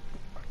stuff.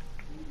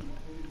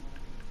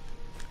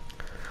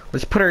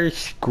 Let's put our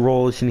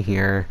scrolls in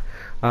here.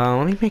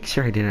 Let me make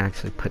sure I didn't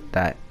actually put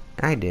that.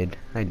 I did.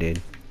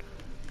 Let's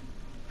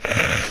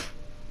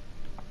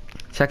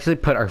actually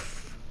put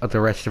the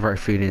rest of our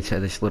food into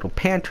this little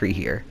pantry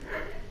here.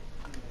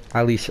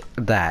 At least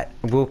that.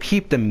 We'll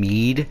keep the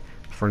mead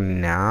for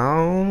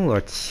now.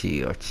 Let's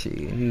see.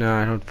 No,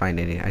 I didn't find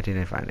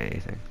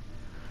anything.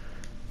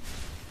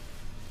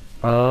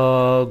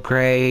 Oh,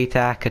 great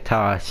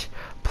Akatos.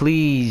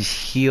 Please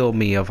heal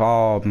me of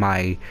all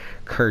my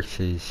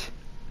curses.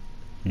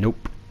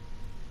 Nope.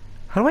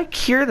 How do I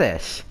cure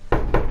this?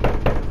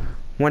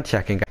 1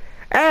 second, guys.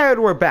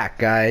 And we're back,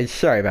 guys.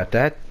 Sorry about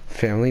that.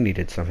 Family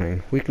needed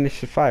something. Weakness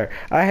to fire.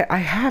 I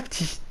have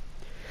just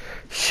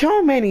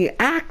so many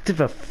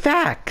active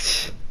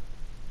effects.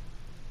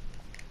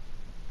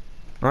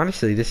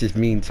 Honestly, this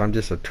means I'm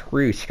just a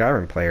true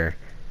Skyrim player.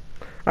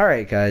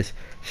 Alright, guys.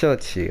 So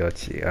let's see.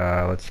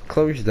 Let's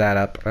close that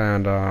up.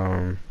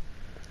 And,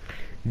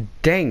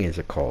 dang is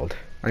it called?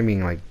 I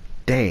mean, like,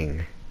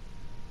 dang.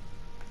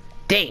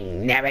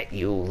 Dang nabbit,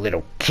 you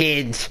little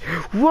kids.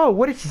 Whoa,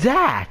 what is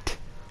that?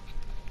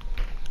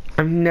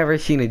 I've never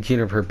seen a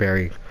juniper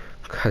berry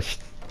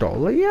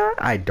castolia?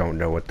 I don't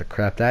know what the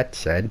crap that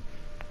said.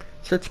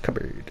 Search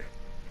cupboard.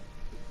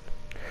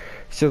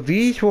 So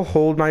these will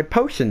hold my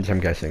potions, I'm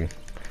guessing.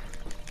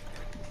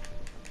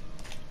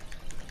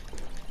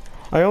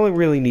 I only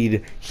really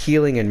need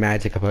healing and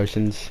magic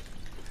potions.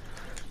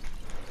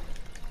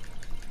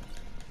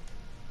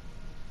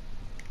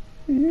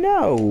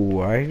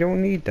 No, I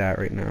don't need that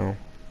right now.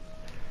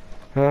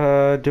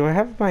 Do I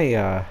have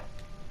my,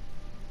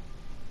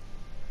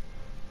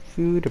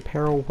 food,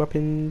 apparel,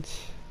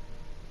 weapons?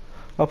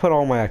 I'll put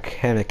all my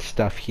alchemic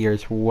stuff here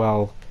as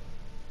well.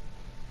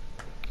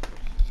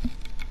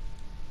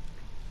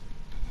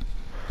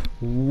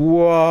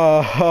 Whoa!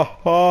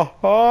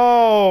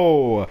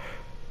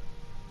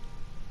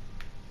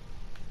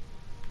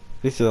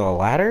 This is a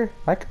ladder?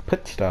 I could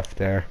put stuff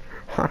there,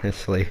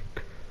 honestly.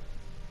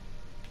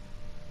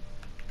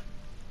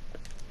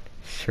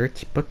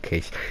 Search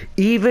bookcase.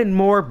 Even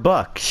more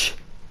books.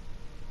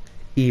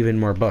 Even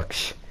more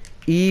books.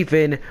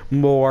 Even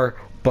more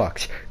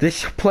books.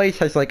 This place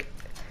has like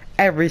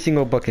every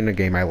single book in the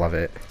game. I love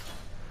it.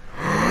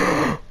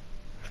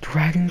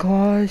 Dragon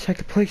claws. I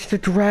could place the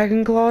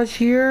dragon claws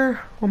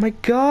here. Oh my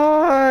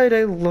god.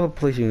 I love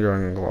placing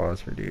dragon claws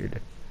here, dude.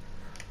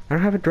 I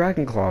don't have a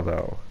dragon claw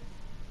though.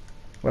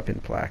 Weapon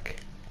plaque.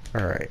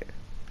 Alright.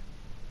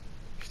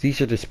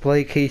 These are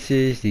display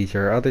cases. These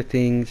are other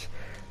things.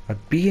 A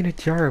bee in a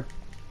jar.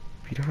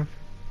 You don't have...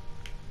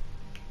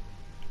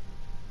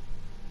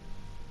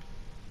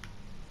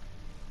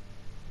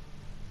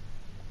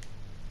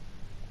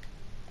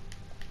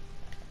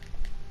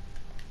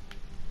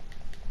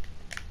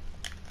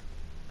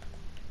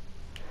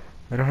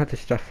 I don't have the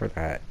stuff for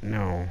that.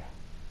 No.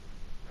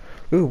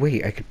 Ooh,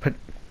 wait. I could put...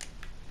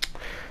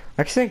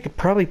 Actually, I could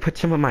probably put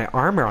some of my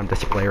armor on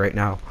display right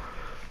now.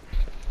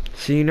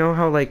 So you know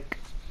how, like...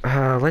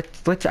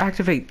 let's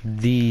activate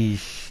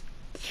these...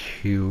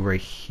 two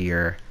right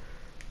here.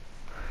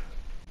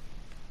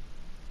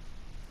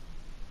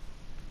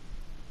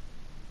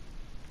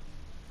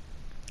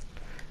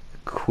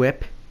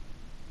 Equip.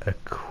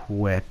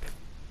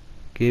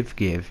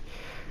 Give.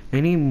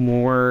 Any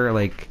more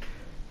like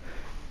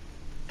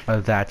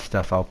of that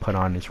stuff I'll put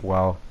on as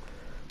well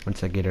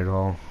once I get it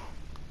all.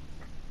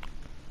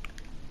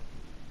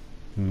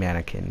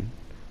 Mannequin.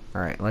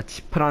 Alright, let's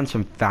put on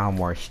some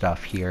Falmor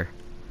stuff here.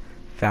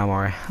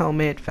 Falmor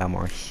helmet,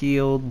 Falmor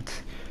shield.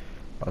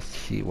 Let's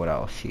see what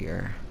else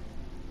here.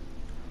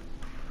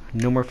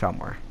 No more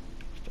Falmor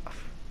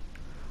stuff.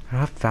 I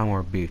don't have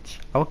Falmor boots.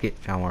 I'll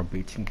get Falmor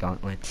boots and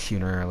gauntlets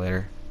sooner or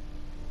later.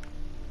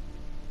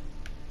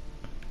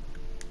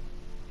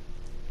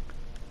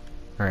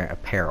 Alright,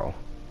 apparel.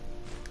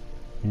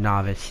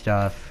 Novice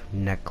stuff,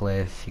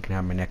 necklace. You can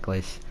have my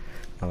necklace.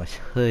 Novice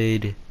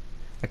hood.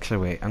 Actually,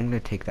 wait, I'm gonna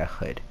take that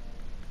hood.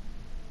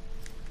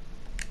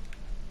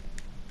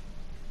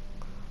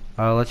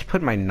 Let's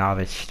put my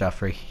novice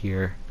stuff right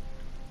here.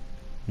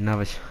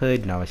 Novice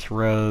hood, novice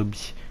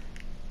robes.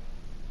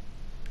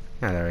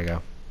 Ah, there we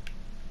go.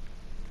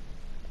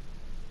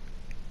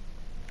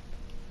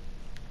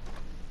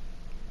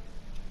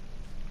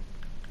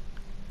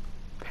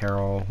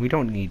 Apparel. We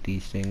don't need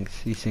these things.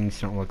 These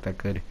things don't look that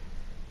good.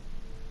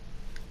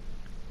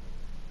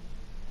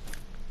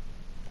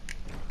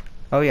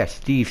 Oh yes,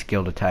 Thieves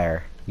Guild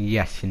attire.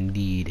 Yes,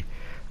 indeed.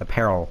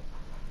 Apparel.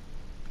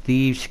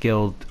 Thieves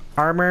Guild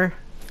armor.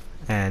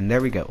 And there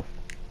we go.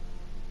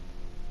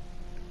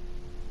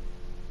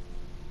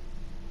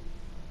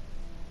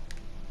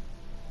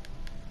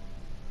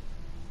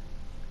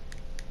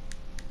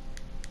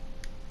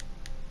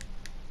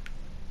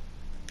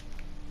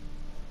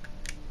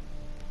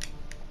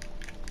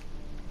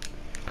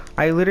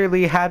 I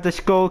literally have the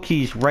skull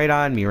keys right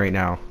on me right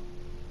now.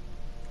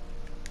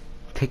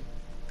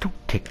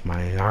 Don't take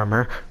my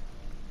armor,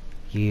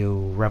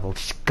 you rebel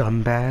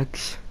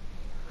scumbags.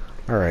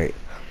 Alright,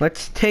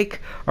 let's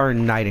take our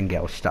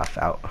Nightingale stuff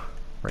out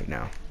right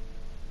now.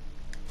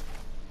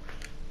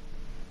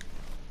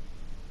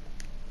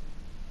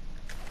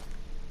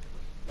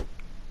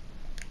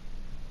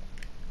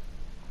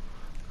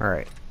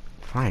 Alright,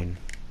 fine.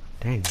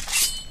 Dang.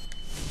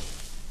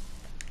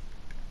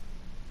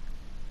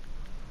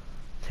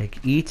 Take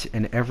each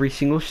and every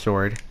single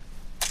sword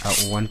out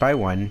one by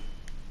one.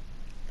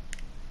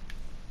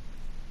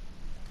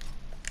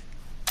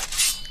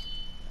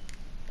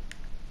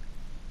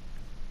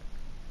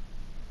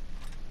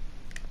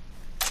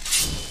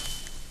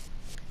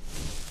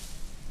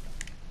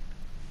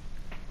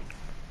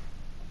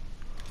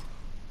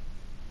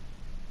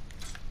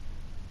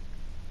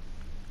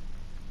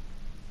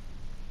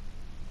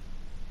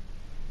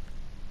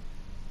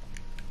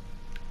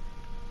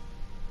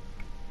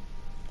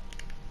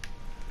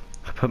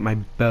 put my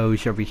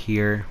bows over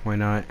here. Why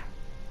not?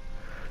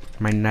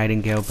 My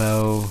nightingale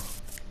bow.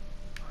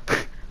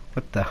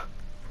 What the?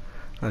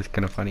 That's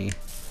kind of funny.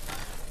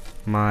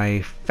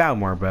 My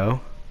Falmor bow.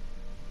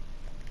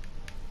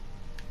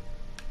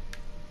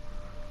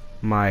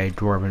 My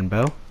dwarven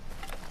bow.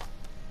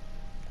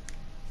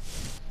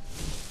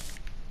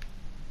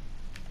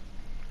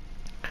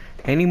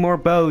 Any more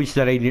bows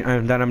that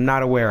I'm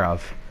not aware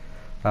of?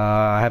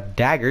 I have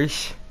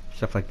daggers,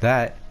 stuff like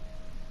that.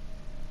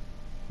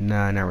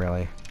 No, not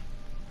really.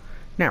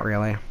 Not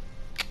really.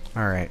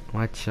 All right,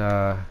 let's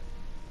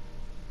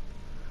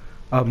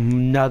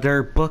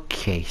another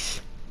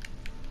bookcase.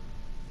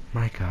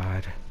 My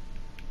God.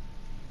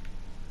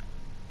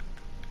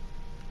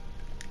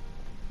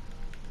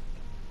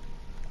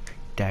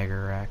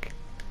 Dagger rack.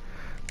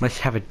 Let's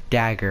have a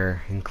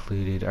dagger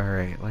included. All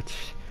right,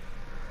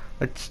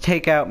 let's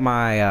take out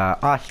my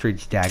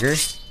ostrich dagger.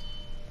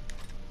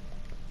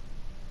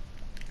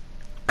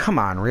 Come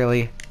on,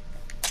 really?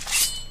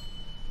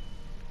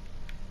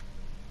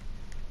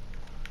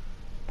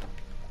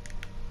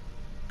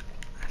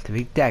 That's the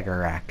big dagger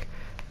rack.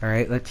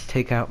 Alright, let's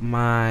take out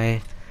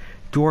my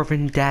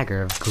dwarven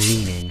dagger of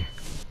gleaning.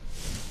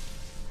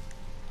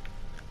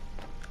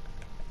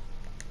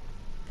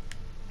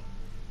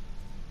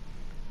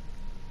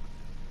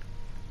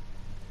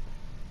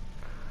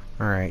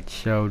 Alright,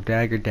 so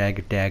dagger,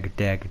 dagger, dagger,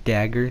 dagger,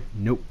 dagger.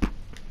 Nope.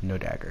 No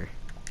dagger.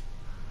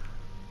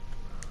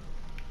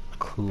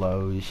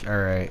 Close.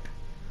 Alright.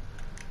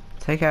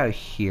 Take out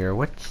here.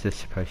 What's this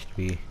supposed to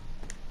be?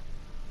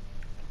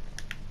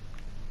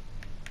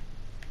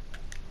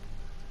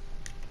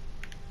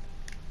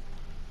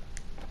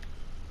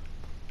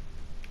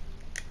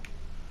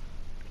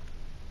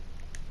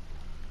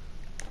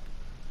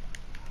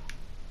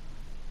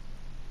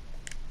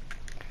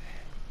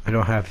 I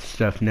don't have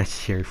stuff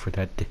necessary for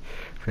that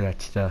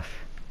stuff.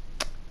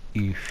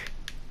 Oof.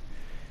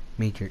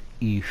 Major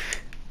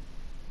oof.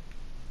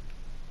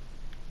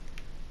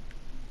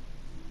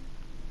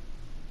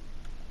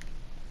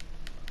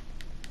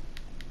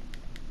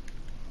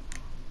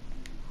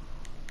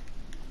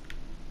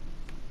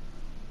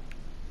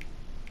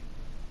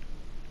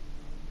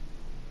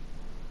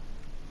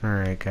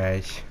 Alright,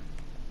 guys.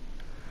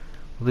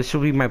 Well, this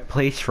will be my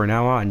place from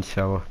now on,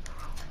 so...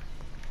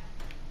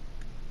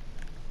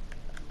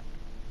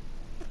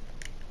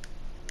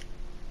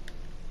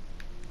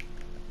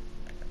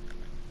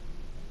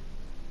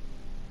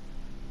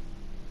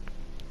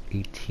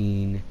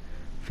 $18,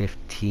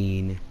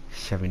 $15,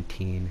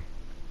 $17,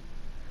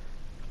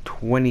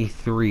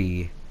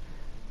 $23,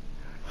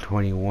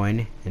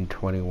 $21, and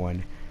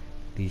 $21.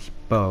 These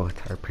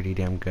both are pretty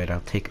damn good.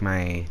 I'll take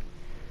my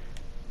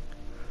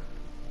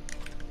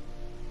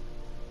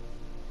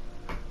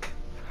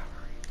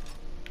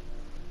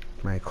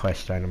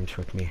quest items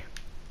with me.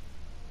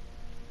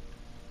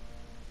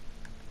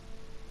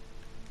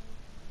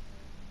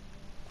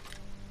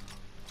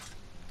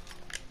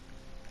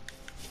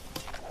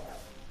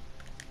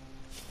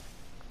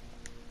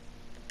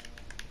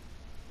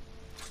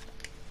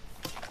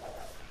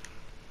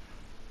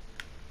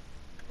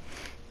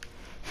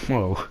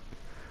 Whoa.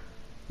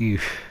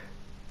 Oof.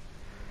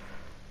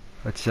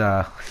 Let's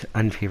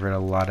unfavorite a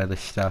lot of the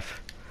stuff.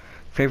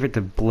 Favorite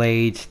the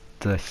blades,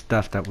 the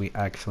stuff that we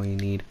actually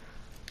need.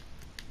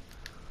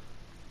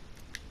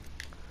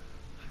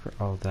 For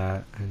all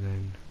that, and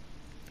then...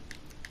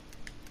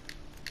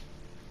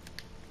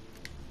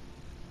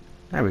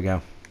 There we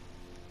go.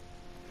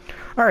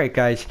 Alright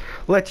guys,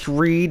 let's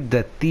read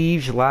the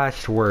thieves'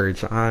 last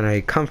words on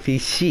a comfy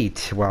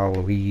seat while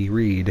we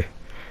read.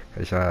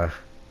 Because,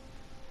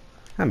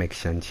 that makes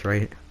sense,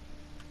 right?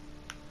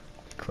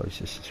 Close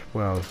this as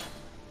well. Is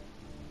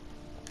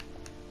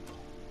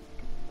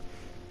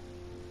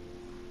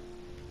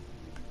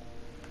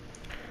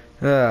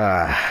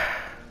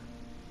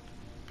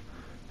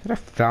that a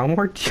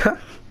Falmor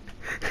jump?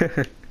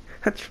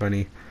 That's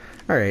funny.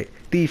 Alright,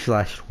 these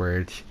last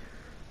words.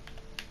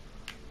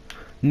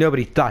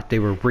 Nobody thought they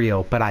were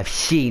real, but I've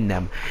seen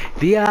them.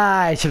 The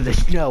eyes of the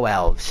snow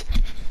elves.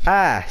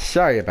 Ah,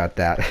 sorry about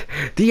that.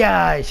 The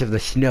eyes of the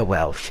snow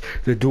elves.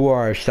 The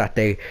dwarves thought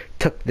they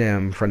took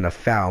them from the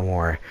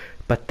Falmor,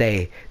 but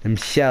they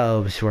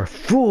themselves were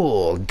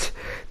fooled.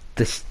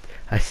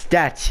 A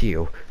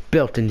statue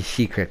built in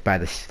secret by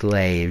the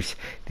slaves.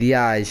 The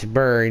eyes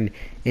burn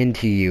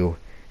into you,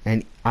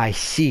 and I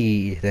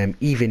see them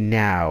even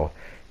now.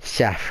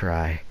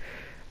 Sapphire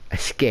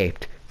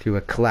escaped through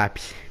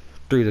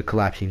the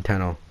collapsing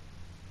tunnel.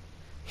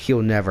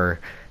 He'll never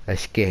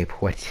escape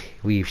what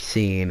we've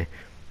seen.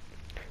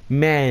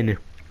 Men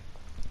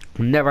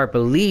will never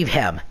believe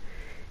him,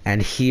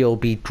 and he'll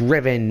be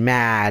driven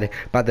mad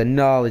by the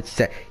knowledge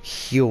that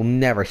he'll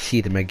never see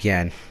them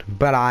again.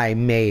 But I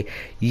may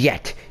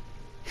yet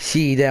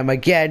see them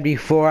again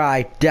before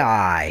I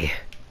die.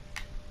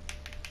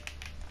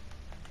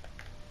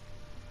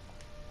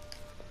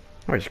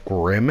 That was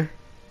grim.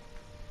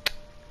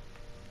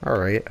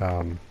 Alright,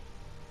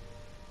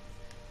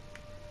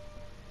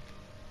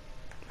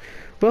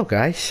 well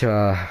guys,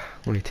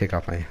 let me take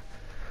off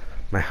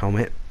my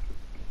helmet.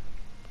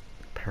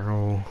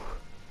 Apparel.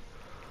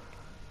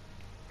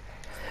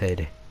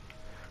 Hood.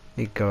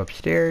 We go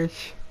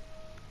upstairs.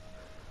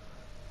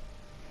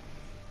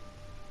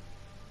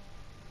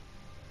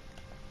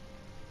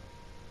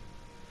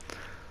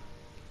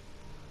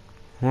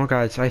 Well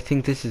guys, I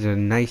think this is a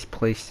nice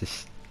place to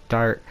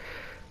start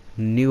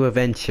new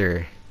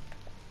adventure.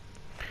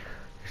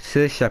 So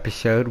this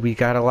episode, we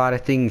got a lot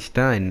of things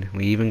done.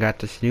 We even got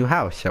this new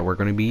house that we're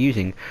going to be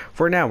using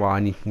for now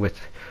on, with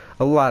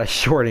a lot of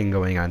sorting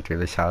going on through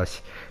this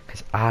house,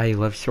 because I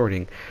love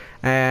sorting.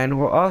 And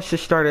we'll also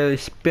start a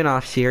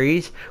spin-off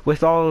series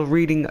with all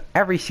reading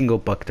every single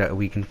book that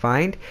we can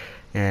find.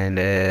 And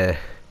I'll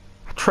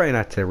try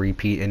not to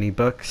repeat any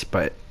books,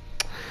 but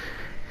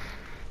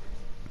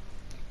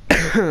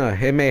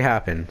it may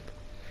happen.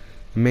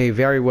 It may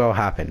very well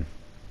happen.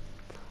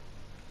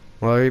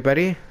 Well,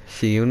 everybody,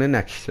 see you in the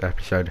next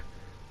episode.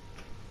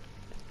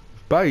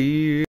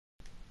 Bye.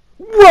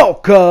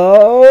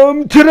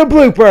 Welcome to the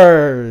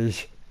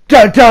bloopers.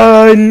 Dun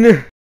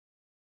dun.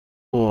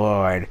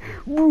 Lord,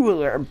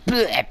 ruler,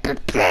 blah, blah,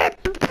 blah,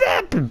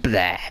 blah,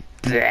 blah,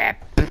 blah,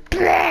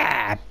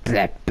 blah,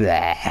 blah,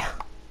 blah.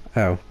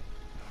 Oh.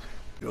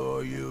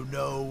 Sure you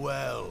know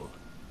well.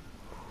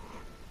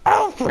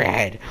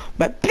 Alfred,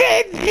 but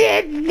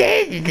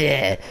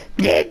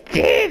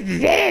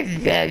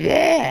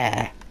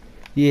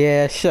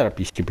yeah, shut up,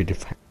 you stupid.